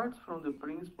starts from the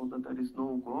principle that there is no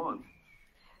God,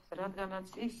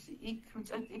 რადგანაც ის იქ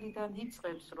მწეტილიდან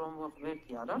იწყებს რომ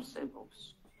ღმერთი არ არსებობს,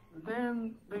 then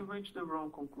they reach the wrong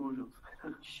conclusions.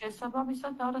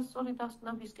 შესაბამისად არასწორი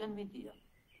დასკვნებისკენ მიდიან.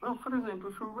 Well, for example,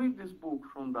 if you read this book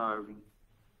from Darwin,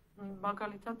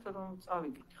 მაგალითად რომ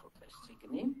წავიკითხოთ ეს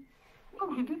წიგნი,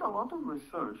 he did a lot of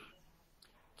research.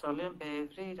 ძალიან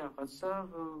ბევრი რაღაცა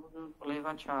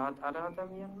კვლევა ჩაატარა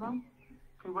ადამიანმა.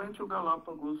 He went to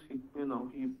Galapagos. He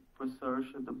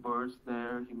researched the birds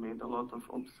there. He made a lot of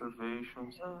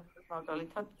observations.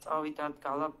 მაგალითად წავიდა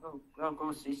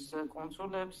გალაპაგოსის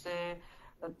კუნძულებზე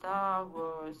და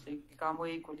ესე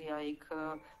გამოიკვლია იქ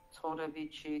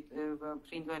ცხოვრებითი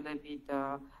ფრინველები და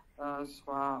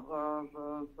სხვა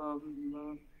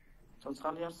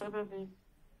ცოცხალი არსებები.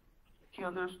 He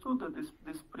understood that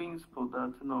this principle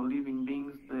that living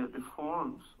beings, the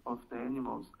forms of the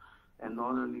animals and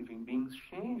other living beings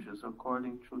changes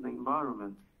according to the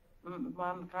environment.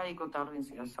 მან გაიგო დარვინს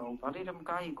გასაუბარი, რომ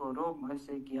გაიგო რომ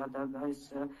ესე იგი ეს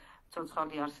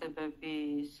ცოცხალი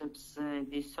არსებების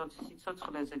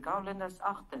სიცოცხლეზე გავლენას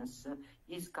ახდენს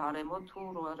ის გარემო თუ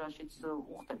რაშიც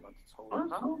უხდებათ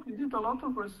ცხოვრება. So he did a lot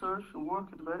of research,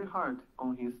 worked very hard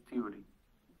on his theory.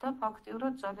 და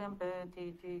ფაქტიურად ძალიან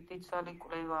დიდძალი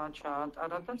კვლევა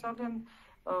ჩაატარა და ძალიან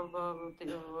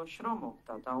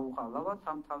შრომობდა დაუღალავად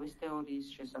ამ თავის თეორიის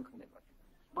შესაქმნელად.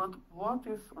 But what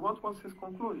was his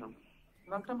conclusion?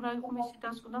 მაგრამ რა იყო მისი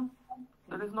დასკვნა?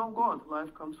 There is no God.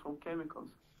 Life comes from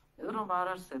chemicals. რომ არ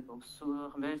არსებობს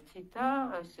ღმერთი და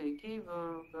ესე იგი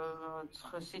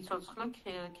სიცოცხლე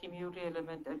ქიმიური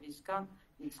ელემენტებისგან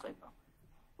იწყება.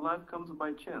 Life comes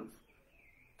by chance.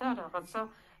 და რაღაცა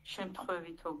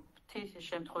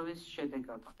შემთხვევის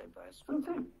შედეგად ხდება ეს.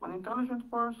 An intelligent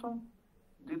person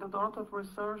did a lot of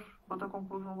research, but the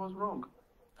conclusion was wrong.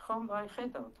 ხომ აი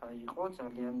ხედავთ, აი იყო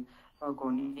ძალიან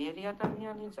გონიერი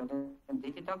ადამიანი, ძალიან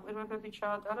დიდი დაკვირვებები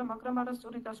ჩაატარა, მაგრამ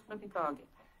არასწორი დასკვნები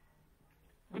გააკეთა.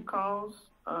 Because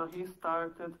he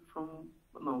started from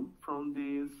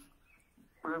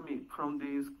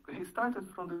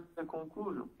the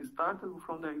conclusion. He started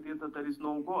from the idea that there is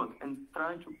no God and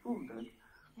tried to prove that.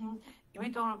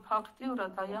 იმიტომ რომ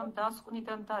ფაქტიურად აი ამ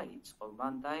დასკვნიდან დაიწყო,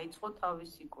 მან დაიწყო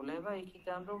თავისი კვლევა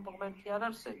იქიდან რომ ღმერთი არ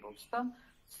არსებობს და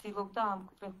ცდილობდა ამ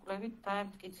კვლევით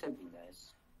დაემტკიცებინა ეს.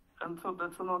 And so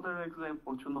that's another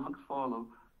example to not follow.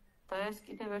 და ეს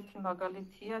კიდევ ერთი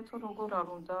მაგალითია თუ როგორ არ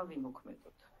უნდა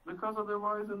ვიმოქმედოთ. Because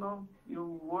otherwise, you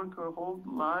work your whole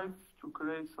life to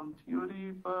create some theory,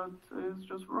 but it's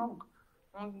just wrong.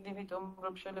 იმიტომ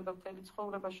რომ შეიძლება მთელი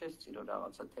ცხოვრება შესწირო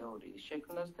რაღაცა თეორიის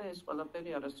შექმნას და ეს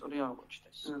ყველაფერი არასწორი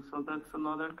აღმოჩნდეს. So that's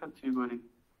another category.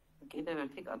 კიდევ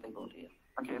ერთი კატეგორია.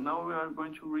 Okay, now we are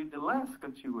going to read the last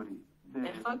category.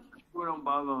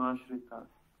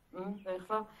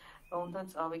 ეხლა უნდა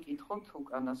წავიკითხოთ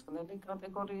უკანასკნელი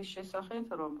კატეგორიის შესახებ,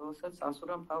 რომელსაც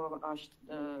ასურამთავამ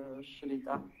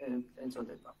აშრიტა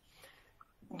ეწოდება.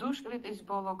 დუშკრიტის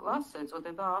ბოლო კლასს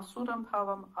ეწოდება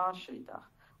ასურამთავამ აშრიტა,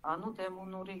 ანუ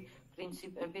დემონური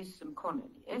პრინციპების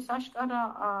მქონელი. ეს აშკარა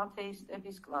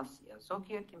ათეისტების კლასია.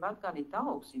 ზოგიერთი მათგანი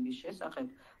დაობს იმის შესახებ,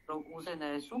 რომ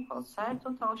უზენაეს უფალს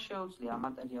საერთოდ არ შეუძლია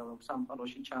მატერიალურ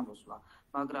სამყაროში ჩამოსვლა,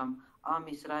 მაგრამ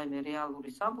ამის რაიმე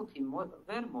რეალური საბუთი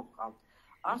ვერ მოჰყავთ.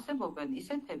 არსებობენ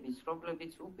ისეთების,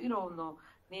 რომლებიც უპიროვნო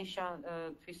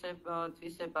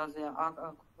თვისებაზე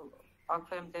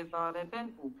აქვემდებარებენ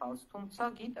უფალს, თუმცა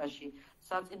გიტაში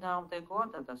საწინააღმდეგოა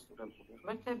დადასტურებული.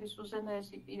 ღმერთების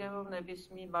უზენაესი პიროვნების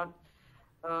მიმართ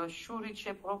შურით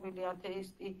შეპყრობილი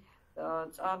ათეისტი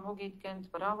წარმოგიდგენთ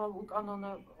მრავალ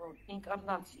უკანონო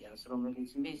ინკარნაციას, რომელიც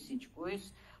მისი ჭკუის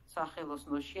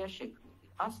სახელოსნოშია შექმნილი.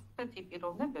 ასეთი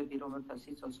პიროვნებები, რომელთა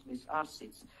სიცოცხლის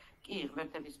არსიც კი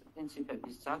ღმერთების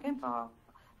პრინციპების ძაგებაა,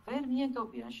 ვერ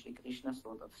მიენდობიან შრი კრიშნას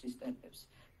ლოტოსის ტემპებს.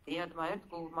 დიადმა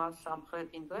ერთგულმა სამხრეთ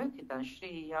ინდოეთიდან შრი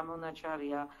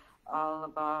იამონაჩარია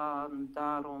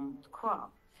ალბანდარომ თქვა: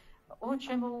 ო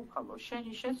ჩემო უფალო,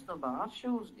 შენი შეცნობა არ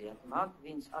შეუძლიათ მათ,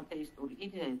 ვინც ათეისტურ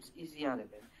იდეებს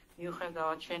იზიარებენ,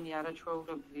 მიუხედავად შენი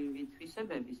არაჩვეულებრივი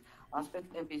თვისებების,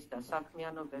 ასპექტების და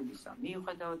საქმიანობებისა,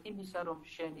 მიუხედავად იმისა, რომ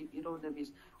შენი პიროვნების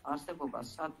არსებობა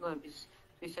სატნოების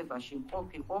თვისებაში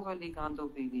მყოფი ყოველი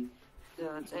განდობილი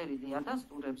წერილი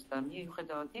ადასტურებს და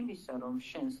მიუხედავად იმისა, რომ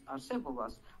შენს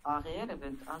არსებობას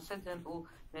აღიარებენ ტრანსცენდენტულ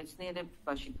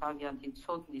მეცნიერებაში თავიანთი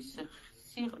ცოდნის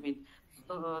სიღრმით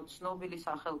ცნობილი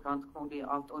სახელგანთქმული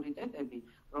ავტორიტეტები,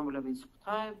 რომლებიც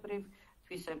ღვთაებრივ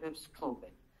თვისებებს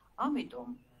ფლობენ. ამიტომ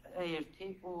ერთი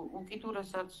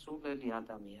უკიდურესად სულელი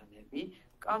ადამიანები,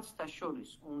 კაცთა შორის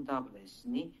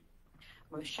უმდაბლესნი,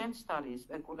 შენცდარი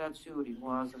სპეკულაციური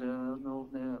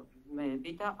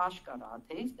მოაზროვნეები და აშკარა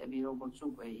ათეისტები, როგორც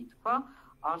უკვე ითქვა,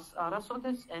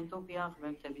 არასოდეს ენდობიან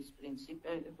ღმერთების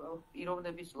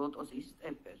პიროვნების ლოტოსის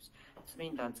სტეპებს,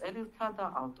 წმინდა წერილთა და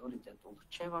ავტორიტეტულ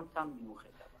რჩევებთან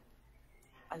მიუხედავად.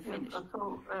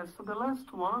 So the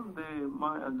last one,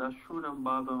 the Shuram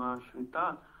Bhagava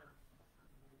Shrita,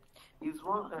 is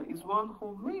one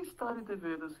who may study the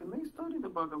Vedas, he may study the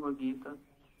Bhagavad Gita.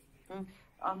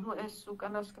 ანუ ეს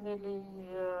უკანასკნელი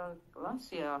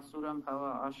კლასია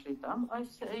სურამბავა აშრიტამ,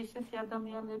 ესეთი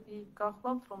ადამიანები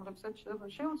გახლავთ, რომლებსაც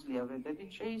შეუძლია ვედებით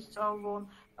შეისწავლონ,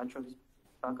 მათ შორის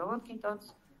ბაგავად გიტაც.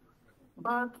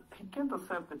 But he can't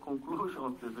accept the conclusion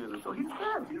of the Vedas. So he's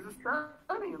there, he's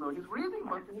studying, he's reading,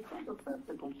 but he can't accept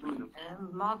the conclusion.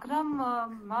 მაგრამ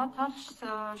მათ არ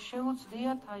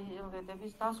შეუძლიათ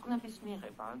ვედების დასკვნების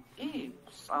მიღება. კი,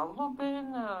 სწავლობენ,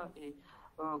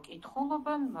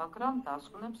 კითხულობენ, მაგრამ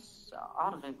დასკვნებს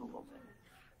არ ღებულობენ.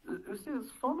 You see,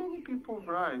 so many people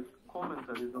write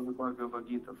commentaries on the Bhagavad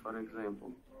Gita, for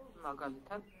example.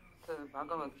 მაგალითად,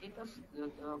 Bhagavad Gita-ს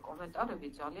კომენტარები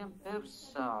ძალიან ბევრს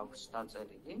აქვს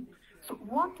დაწერილი. So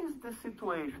what is the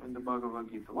situation in the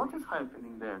Bhagavad Gita? What is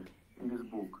happening there in this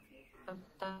book?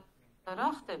 რა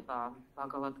ხდება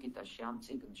Bhagavad Gita-ში ამ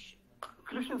წიგნში?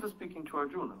 Krishna is speaking to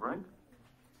Arjuna, right?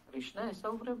 Krishna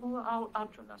ესაუბრებულა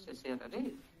არჯუნას, ესე არ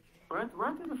არის?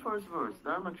 Right in the first verse,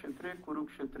 Dharma Kshetre,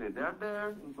 Kurukshetre. They are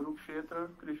there in Kurukshetra.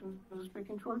 Krishna is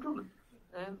speaking to Arjuna.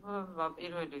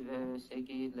 პირველივე ესე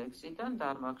იგი ლექსიდან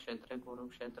Dharma Kshetre,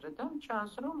 Kurukshetre-დან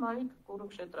ჩანს, რომ აი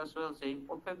Kurukshetra-ს ველზე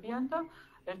იმყოფებიან და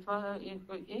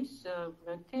ის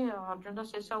ერთი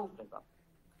არჯუნას ესაუბრება.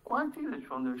 Quite easy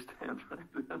to understand,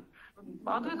 right?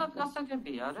 ადვილად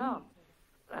გასაგებია რა.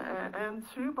 And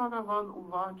Sri Bhagavan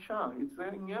Uvacha, it's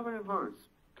there in every verse.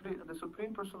 The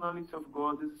Supreme Personality of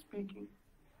God is speaking.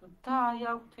 და აი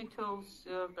აქ თითოეულს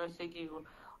ესე იგი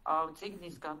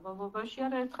წიგნის განმავლობაში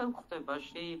არაერთხელ ხდება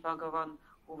Sri Bhagavan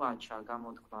Uvacha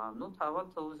გამოთქმა, ну თავად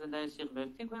უზენაესი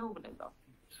ღმერთი გვეუბნება.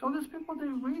 So these people, they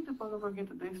read the Bhagavad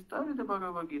Gita, they study the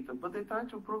Bhagavad Gita, but they try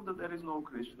to prove that there is no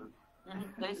Krishna.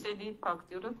 ესენი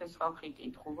ფაქტიურად ეს ხალხი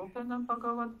კითხულობენ ამ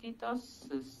Bhagavad Gita-ს,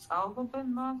 სწავლობენ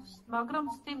მას, მაგრამ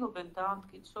ცდილობენ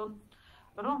დაამტკიცონ,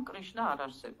 რომ კრიშნა არ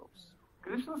არსებობს.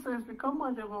 Krishna says, become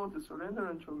my devotee, surrender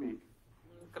unto me.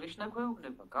 კრიშნა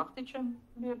გვეუბნება, გახდით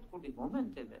ჩემი ერთგული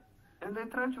მომენტები. And they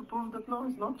try to prove that no,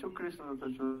 it's not to Krishna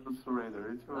that you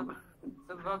surrender, it's wrong.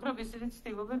 მაგრამ ისინი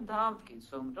ცდილობენ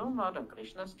დაამტკიცონ, რომ არა,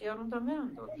 კრიშნას კი არ უნდა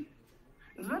მეუნდოთ.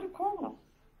 It's very common.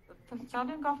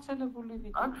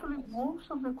 Actually,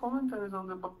 most of the commentaries on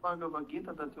the Bhagavad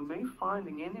Gita that you may find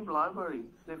in any library,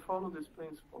 they follow this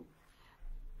principle.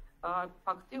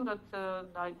 ფაქტიურად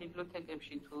აი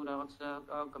ბიბლიოთეკებში თუ რაღაც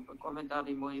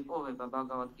კომენტარი მოიპოვება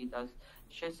Bhagavad Gita-ს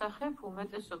შესახებ,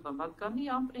 უმეტესობა მათგანი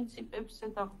ამ პრინციპებზე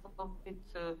დაყრდნობით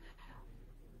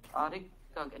არის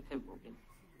გაკეთებული.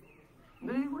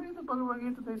 They read the Bhagavad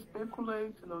Gita, they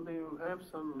speculate, they have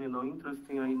some,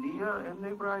 interesting idea and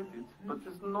they write it. But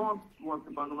it's not what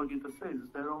the Bhagavad Gita says,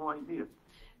 it's their own idea.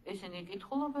 ესენი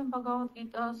კითხულობენ Bhagavad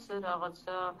Gita-ს,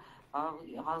 რაღაცა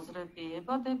აზრები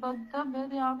ებადებათ და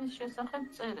მე ამის შესახებ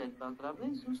წერენ, მაგრამ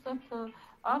ეს ზუსტად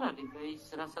არ არის ის,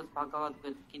 რასაც Bhagavad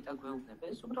Gita გვეუბნება,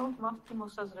 ეს უბრალოდ მათი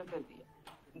მოსაზრებებია.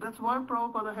 That's why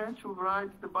Prabhupada had to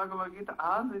write the Bhagavad Gita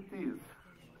as it is.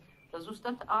 და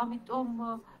ზუსტად ამიტომ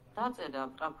დაწერა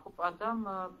პრაბჰუპადამ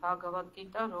Bhagavad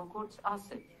Gita როგორც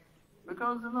ასეთი.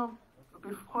 Because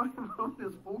before he wrote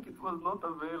this book it was not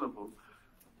available.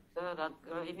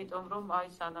 იმიტომ რომ აი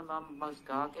სანამ ამას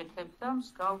გააკეთებდა,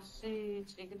 მსგავსი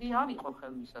წიგნი არ იყო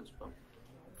ხელმისაწვდომი.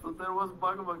 So there was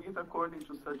Bhagavad Gita according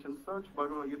to such and such,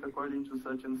 Bhagavad Gita according to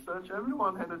such and such.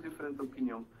 Everyone had a different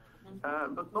opinion.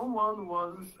 But no one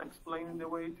was explaining the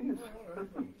way it is.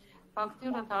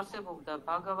 ფაქტიურად არსებობდა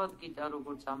Bhagavad Gita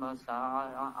როგორც ამას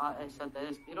ესა და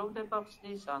ეს პიროვნება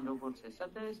ხსნის, ან როგორც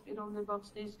ესა და ეს პიროვნება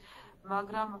ხსნის,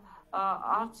 მაგრამ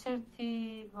არც ერთი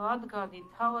მათგანი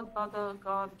თავად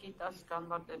Bhagavad Gita-ს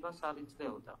განმარტებას არ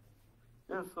იძლეოდა.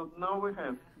 Yes, so now we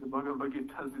have the Bhagavad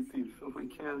Gita as it is, so we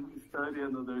can study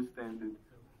and understand it.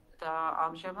 და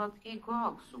ამჟამად კი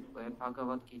გვაქვს უკვე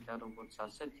Bhagavad Gita როგორც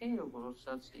ასეთი,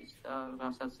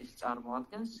 რასაც ის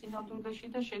წარმოადგენს სინამდვილეში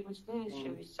და შეგვიძლია ის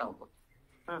შევისწავლოთ.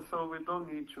 And so we don't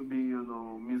need to be,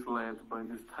 misled by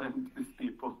these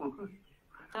people.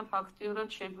 და ფაქტიურად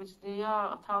შეგვიძლია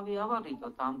თავი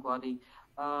ავარიდოთ ამგვარი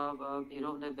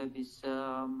პიროვნებების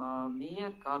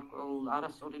მიერ გარკვეულ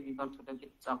არასწორი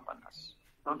მიმართულებით წაყვანას.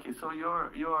 Okay, so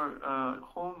your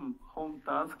home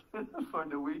task for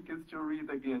the week is to read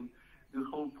again this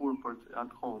whole purport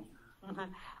at home.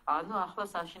 ანუ ახლა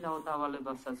საშინაო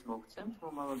დავალებასაც მოგცემთ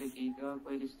მომავალი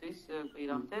კვირისთვის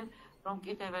კვირამდე რომ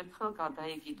კიდევ ერთხელ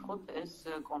გადაიკითხოთ ეს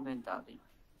კომენტარი.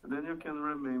 Then you can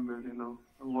remember,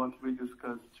 what we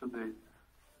discussed today.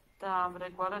 და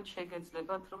ამრეგვარად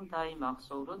შეგეძლებათ რომ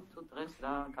დაიმახსოვროთ თუ დღეს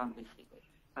რა განვიხილეთ.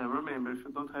 And remember, if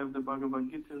you don't have the Bhagavad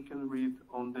Gita, you can read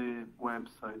on the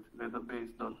website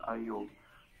vedabase.io.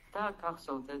 და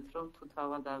გახსოვდეთ რომ თუ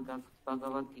თავად არ გაქვთ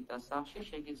Bhagavad Gita სახში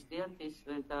შეგიძლიათ ის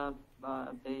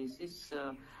vedabase-ის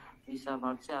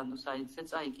მისამართზე ანუ საიტზე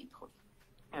წაიკითხოთ.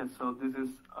 Yeah, so this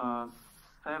is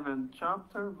 7th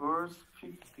chapter, verse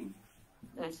 15.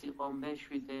 ეს იყო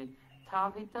მე-7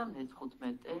 თავი და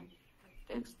მე-15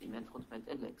 ტექსტი, მე-15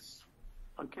 ლექსი.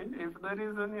 Okay, if there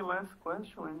is any last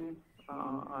question, any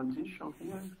addition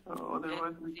here,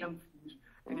 otherwise we can finish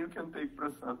and you can take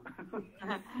prasad.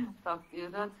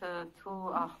 ფაქტიურად თუ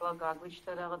ახლა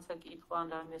გაგვიჩნდა რაღაცა კითხვა ან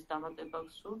რამეს დამატება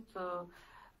გსურთ,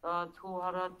 თუ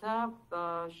არა და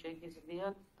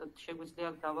შეგვიძლია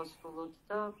დავასრულოთ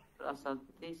და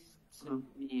პრასადის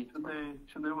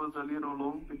Today was a little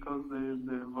long because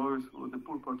the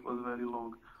purport was very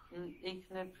long.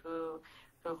 იქნებ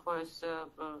ხო ეს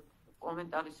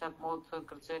კომენტარი საკმაოდ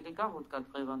გრძელი გამოდგა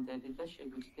დღევანდელი და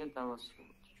შეგვიძლია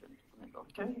დავასრულოთ ჩვენ თქმება.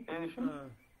 Okay, anything?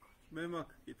 მე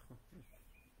მაქვს კითხვა.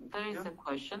 There is a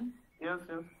question. Yes.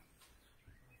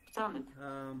 ბრძანეთ.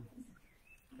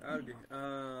 კარგი.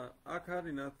 აქ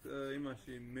არინათ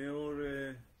იმაში მეორე,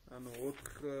 ანუ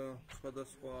 4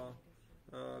 სხვადასხვა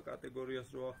კატეგორიას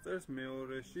რო აღწერს,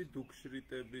 მეორეში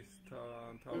დუქშრიტების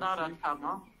თავში.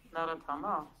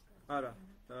 ნარათამა? არა,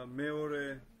 მეორე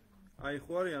აი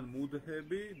ხო არიან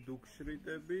მუდჰები,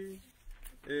 დუქშრიტები,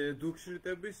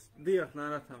 დუქშრიტების დიახ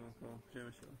ნარათამა ხო,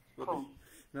 შემეშალა.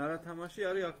 ნარათამაში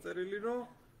არის აღწერილი, რომ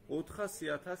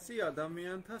 400,000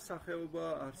 ადამიანთა სახეობა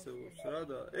არსებობს რა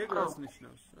და ეგ რას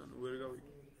ნიშნავს? ანუ ვერ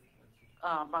გავიგე.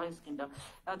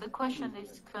 The question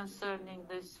is concerning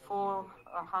this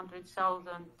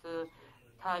 400,000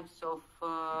 types of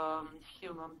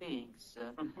human beings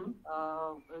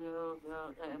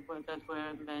that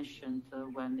were mentioned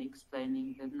when explaining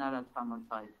the Narathama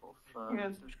type of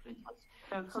Dushkritas.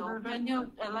 So can you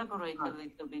elaborate a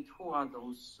little bit who are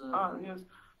those? Yes.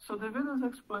 So the Vedas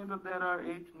explain that there are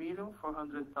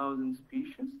 8,400,000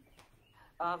 species.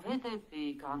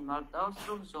 ვედები განმარტავს,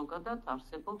 რომ ზოგადად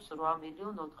არსებობს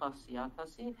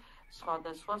 8,400,000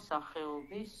 სხვადასხვა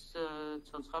სახეობის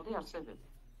ცოცხალი არსებები.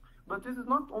 But this is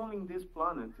not only in this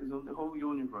planet, it's on the whole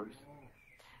universe.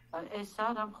 ეს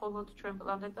არა მხოლოდ ჩვენ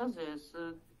პლანეტაზე, ეს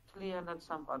მთლიანად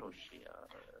სამყაროშია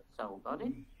საუბარი.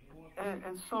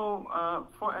 And so,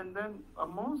 and then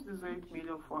amongst these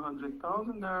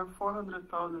 8,400,000, there are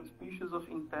 400,000 species of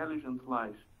intelligent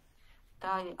life.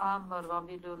 და ამ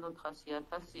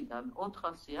 8,400,000-დან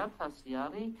 400,000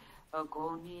 არის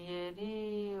გონიერი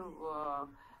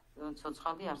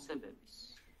ცოცხალი არსებების.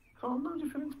 So there are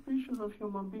different species of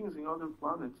human beings in other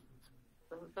planets.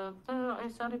 და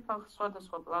ეს არის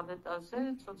სხვადასხვა პლანეტაზე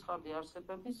ცოცხალი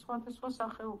არსებების სხვადასხვა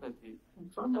სახეობები.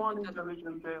 Some more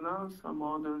intelligent than us, some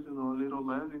others, a little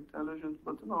less intelligent,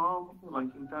 but all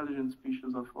like intelligent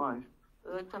species of life.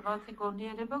 და მათი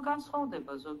გონიერება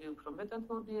განსხვავდება, ზოგი უფრო მეტად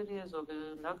გონიერია, ზოგი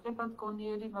ნაკლებად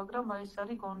გონიერი, მაგრამ ეს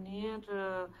არის გონიერ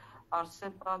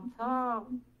არსებათა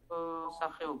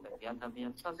სახეობები,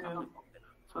 ადამიანთა სახეობები.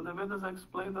 So the Vedas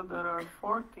explain that there are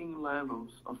 14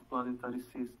 levels of planetary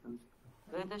systems.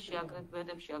 ვედებში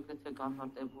აგრეთვე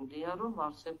განმარტებულია, რომ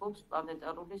არსებობს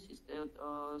პლანეტარული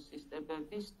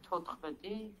სისტემების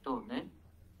 14 დონე.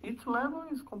 Each level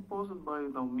is composed by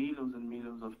millions and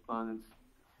millions of planets.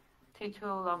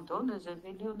 თითოეულ ამ დონეზე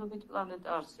მილიონობით პლანეტა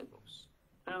არსებობს.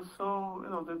 And so,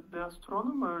 the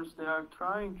astronomers, they are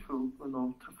trying to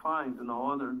find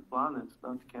other planets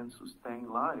that can sustain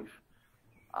life.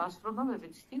 ასტრონომები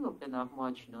ცდილობენ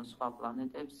აღმოაჩინონ სხვა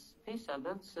პლანეტებს,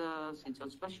 სადაც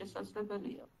სიცოცხლე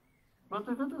შესაძლებელია. But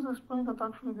the Vedas explain that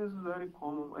actually this is very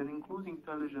common, and including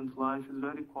intelligent life is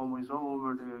very common, it's all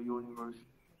over the universe.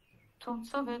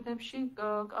 თუმცა ვედებში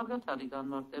კარგად არის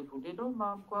განმარტებული, რომ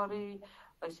ამგვარი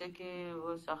ესე იგი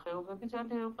სახეობები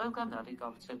ძალიან ყველგან არის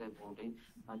გავრცელებული.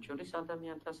 მათ შორის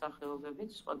ადამიანთა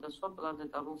სახეობებიც სხვადასხვა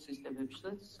პლანეტარულ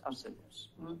სისტემებშიც არსებობს.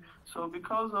 So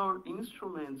because our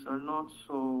instruments are not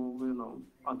so,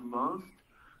 advanced,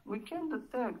 we can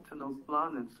detect,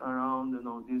 planets around,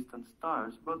 distant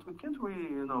stars, but we can't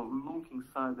really, look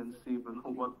inside and see,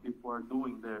 what people are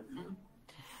doing there.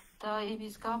 და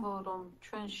იმის გამო რომ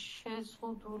ჩვენ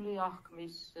შეზღუდული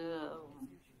აღქმის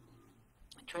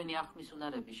ჩვენი აღქმის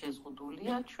უნარები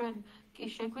შეზღუდულია, ჩვენ კი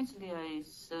შეგვიძლია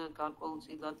ის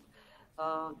გარკვეულწილად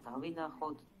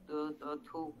დავინახოთ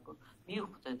თუ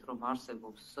მივხვდეთ რომ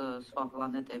არსებობს სხვა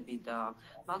პლანეტები და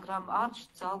მაგრამ არ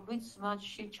ძალგვიც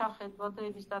მათში ჩახედვა და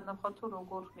იმის დანახვა თუ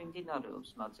როგორ მიმდინარეობს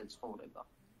მათზე ცხოვრება.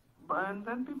 And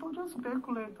then people just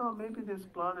speculate, maybe this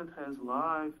planet has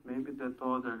life, maybe that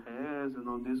other has,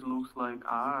 this looks like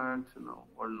art,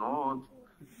 or not.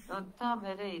 და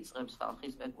მერე იწყებს ხალხი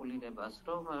სპეკულირებას,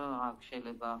 რომ აქ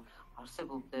შეიძლება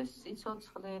არსებობდეს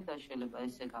სიცოცხლე და შეიძლება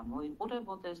ესე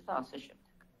გამოიყურებოდეს და ასე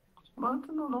შემდეგ. But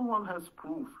no one has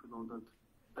proof, that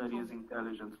there is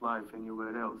intelligent life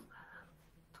anywhere else.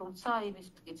 თუმცა იმის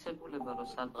მტკიცებულება, რომ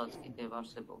სადღაც კიდევ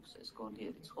არსებობს ეს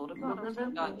გონიერი ცხოვრება,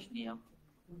 გააჩნია.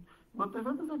 But the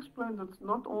Vedas explain that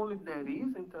not only there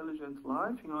is intelligent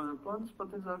life in other planets,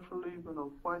 but it's actually,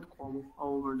 quite common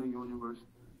all over the universe.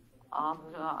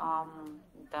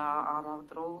 და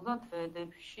ამავდროულად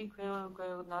ვედებში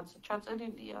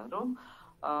ჩაწერილია, რომ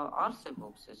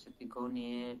არსებობს ესეთი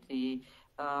გონიერი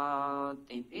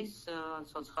ტიპის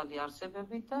ცოცხალი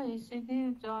არსებები და ისინი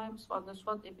ამ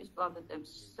სხვადასხვა ტიპის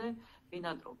პლანეტებზე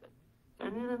ბინადრობენ.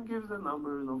 And even gives the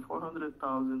number,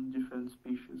 400,000 different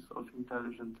species of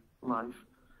intelligent life.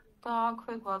 და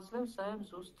აქვე გვაძლევს ამ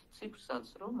ზუსტ ციფრსაც,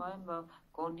 რომ ამ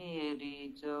გონიერი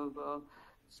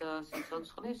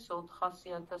სიცოცხლის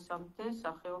 400,000-მდე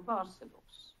სახეობა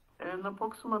არსებობს. And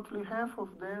approximately half of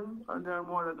them they are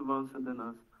more advanced than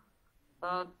us.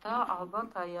 და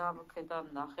ალბათ აი ამ ქედან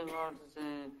ნახევარზე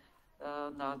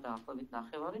დაახლოებით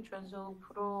ნახევარი ჩვენზე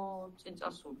უფრო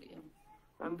წინწასულია.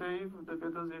 And the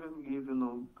Vedas even give,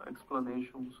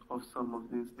 explanations of some of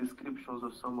these descriptions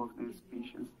of some of these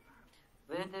species.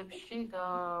 ვედებში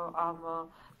ამ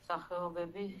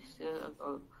სახეობების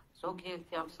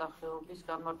ზოგიერთი ამ სახეობის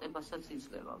განმარტებასაც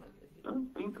იძლევა ვედები.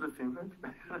 Interesting, right?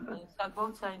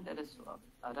 საკმაოდ საინტერესოა,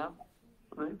 არა?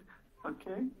 Right.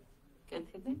 Okay.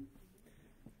 კეთილი?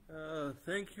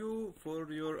 Thank you for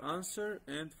your answer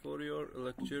and for your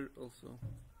lecture also.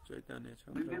 Chaitanya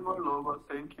Chandra.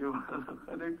 Thank you.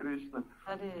 Hare Krishna.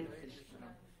 Hare Krishna.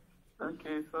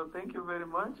 Okay, so thank you very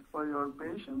much for your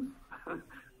patience.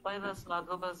 I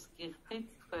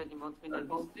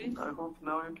hope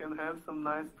now you can have some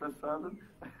nice prasadam.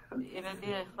 And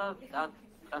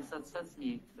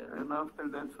after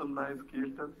that some nice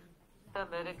kirtan.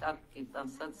 And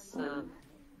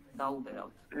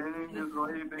in this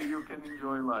way you can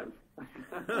enjoy life.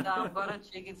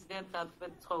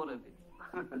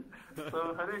 So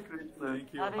Hare Krishna. Thank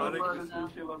you. Hare Krishna.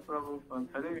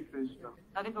 Hare Krishna.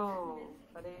 Hare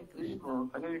Krishna.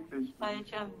 Hare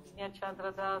Krishna.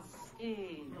 Chandra Das ki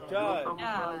Jai.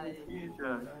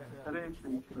 Hare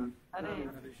Krishna.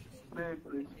 Hare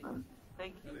Krishna.